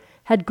reporter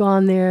had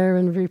gone there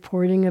and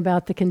reporting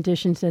about the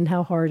conditions and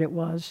how hard it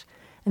was.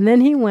 And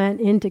then he went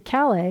into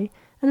Calais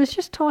and was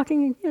just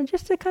talking,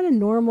 just the kind of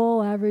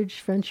normal, average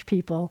French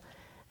people.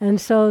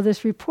 And so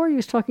this reporter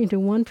was talking to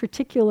one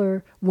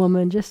particular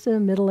woman, just a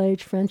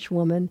middle-aged French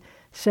woman,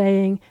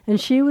 and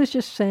she was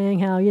just saying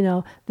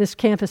how, this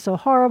camp is so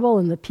horrible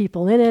and the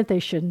people in it, they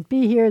shouldn't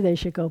be here, they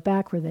should go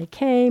back where they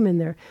came, and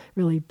they're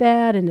really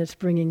bad, and it's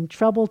bringing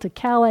trouble to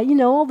Calais,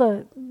 all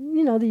the,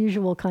 the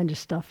usual kind of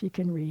stuff you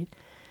can read.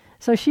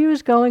 So she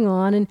was going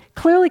on, and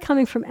clearly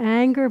coming from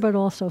anger, but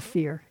also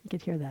fear. You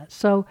could hear that.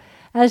 So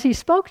as he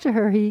spoke to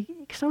her, he's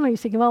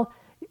thinking, well,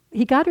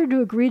 he got her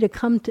to agree to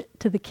come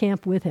to the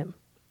camp with him,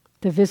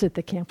 to visit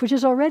the camp, which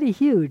is already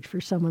huge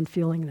for someone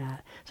feeling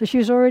that. So she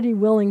was already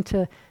willing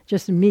to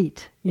just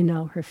meet,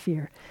 her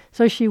fear.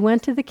 So she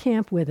went to the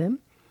camp with him,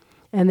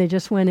 and they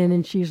just went in,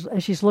 and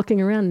as she's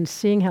looking around and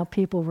seeing how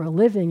people were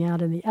living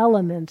out in the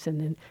elements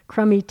and in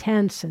crummy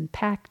tents and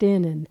packed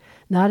in and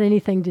not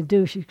anything to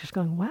do, she's just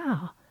going,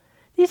 wow,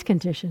 these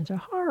conditions are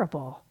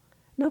horrible.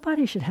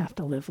 Nobody should have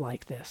to live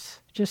like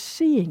this. Just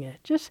seeing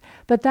it.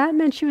 But that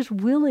meant she was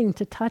willing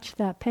to touch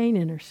that pain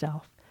in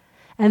herself.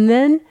 And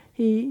then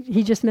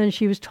he just meant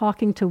she was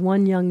talking to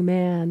one young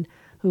man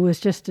who was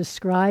just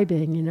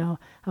describing, how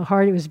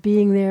hard it was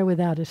being there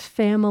without his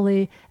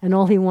family, and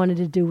all he wanted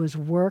to do was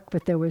work,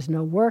 but there was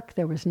no work,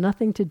 there was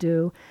nothing to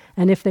do.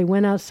 And if they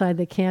went outside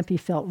the camp, he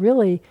felt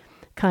really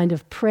kind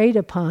of preyed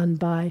upon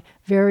by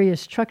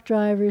various truck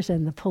drivers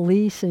and the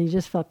police, and he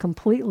just felt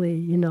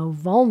completely,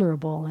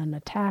 vulnerable and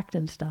attacked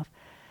and stuff.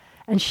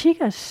 And she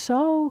got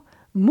so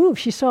moved.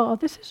 She saw,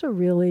 this is a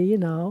really,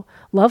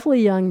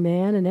 lovely young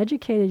man, an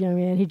educated young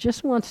man. He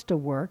just wants to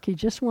work. He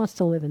just wants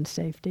to live in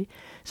safety.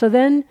 So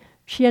then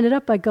she ended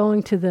up by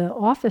going to the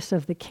office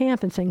of the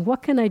camp and saying,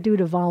 what can I do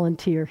to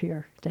volunteer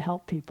here to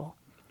help people?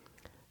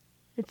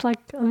 It's like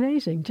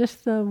amazing.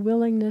 Just the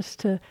willingness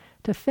to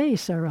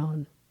face our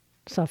own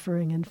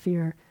suffering and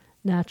fear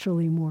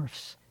naturally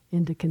morphs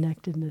into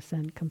connectedness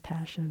and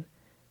compassion.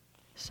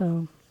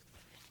 So,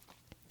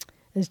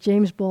 as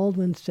James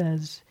Baldwin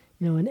says,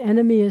 an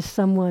enemy is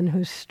someone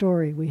whose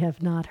story we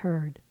have not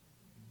heard.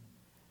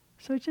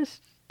 So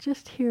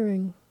just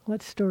hearing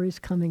what story's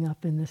coming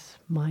up in this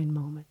mind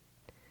moment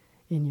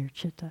in your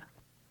chitta.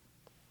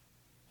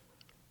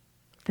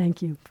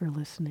 Thank you for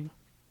listening.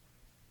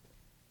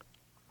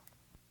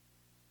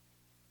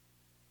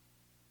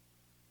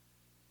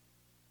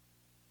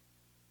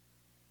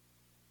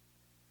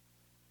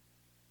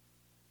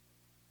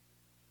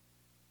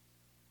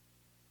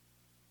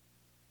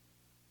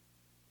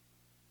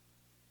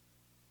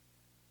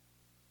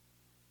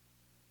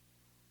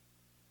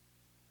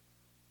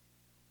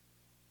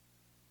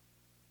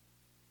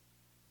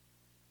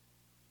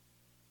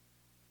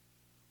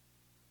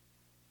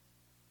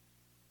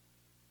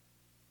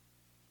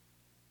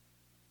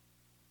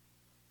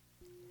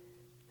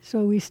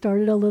 So we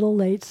started a little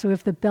late, so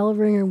if the bell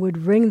ringer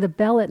would ring the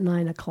bell at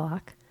 9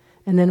 o'clock,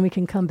 and then we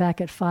can come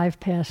back at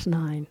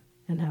 9:05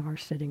 and have our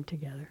sitting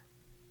together.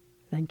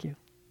 Thank you.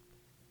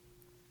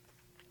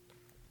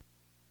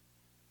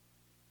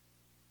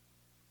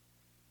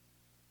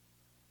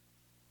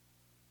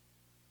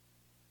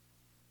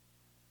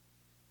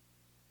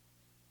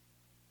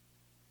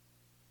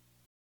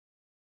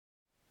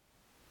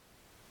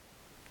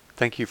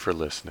 Thank you for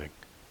listening.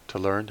 To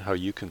learn how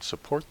you can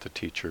support the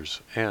teachers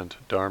and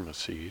Dharma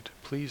Seed,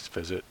 please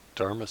visit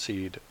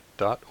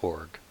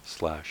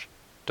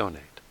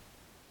dharmaseed.org/donate.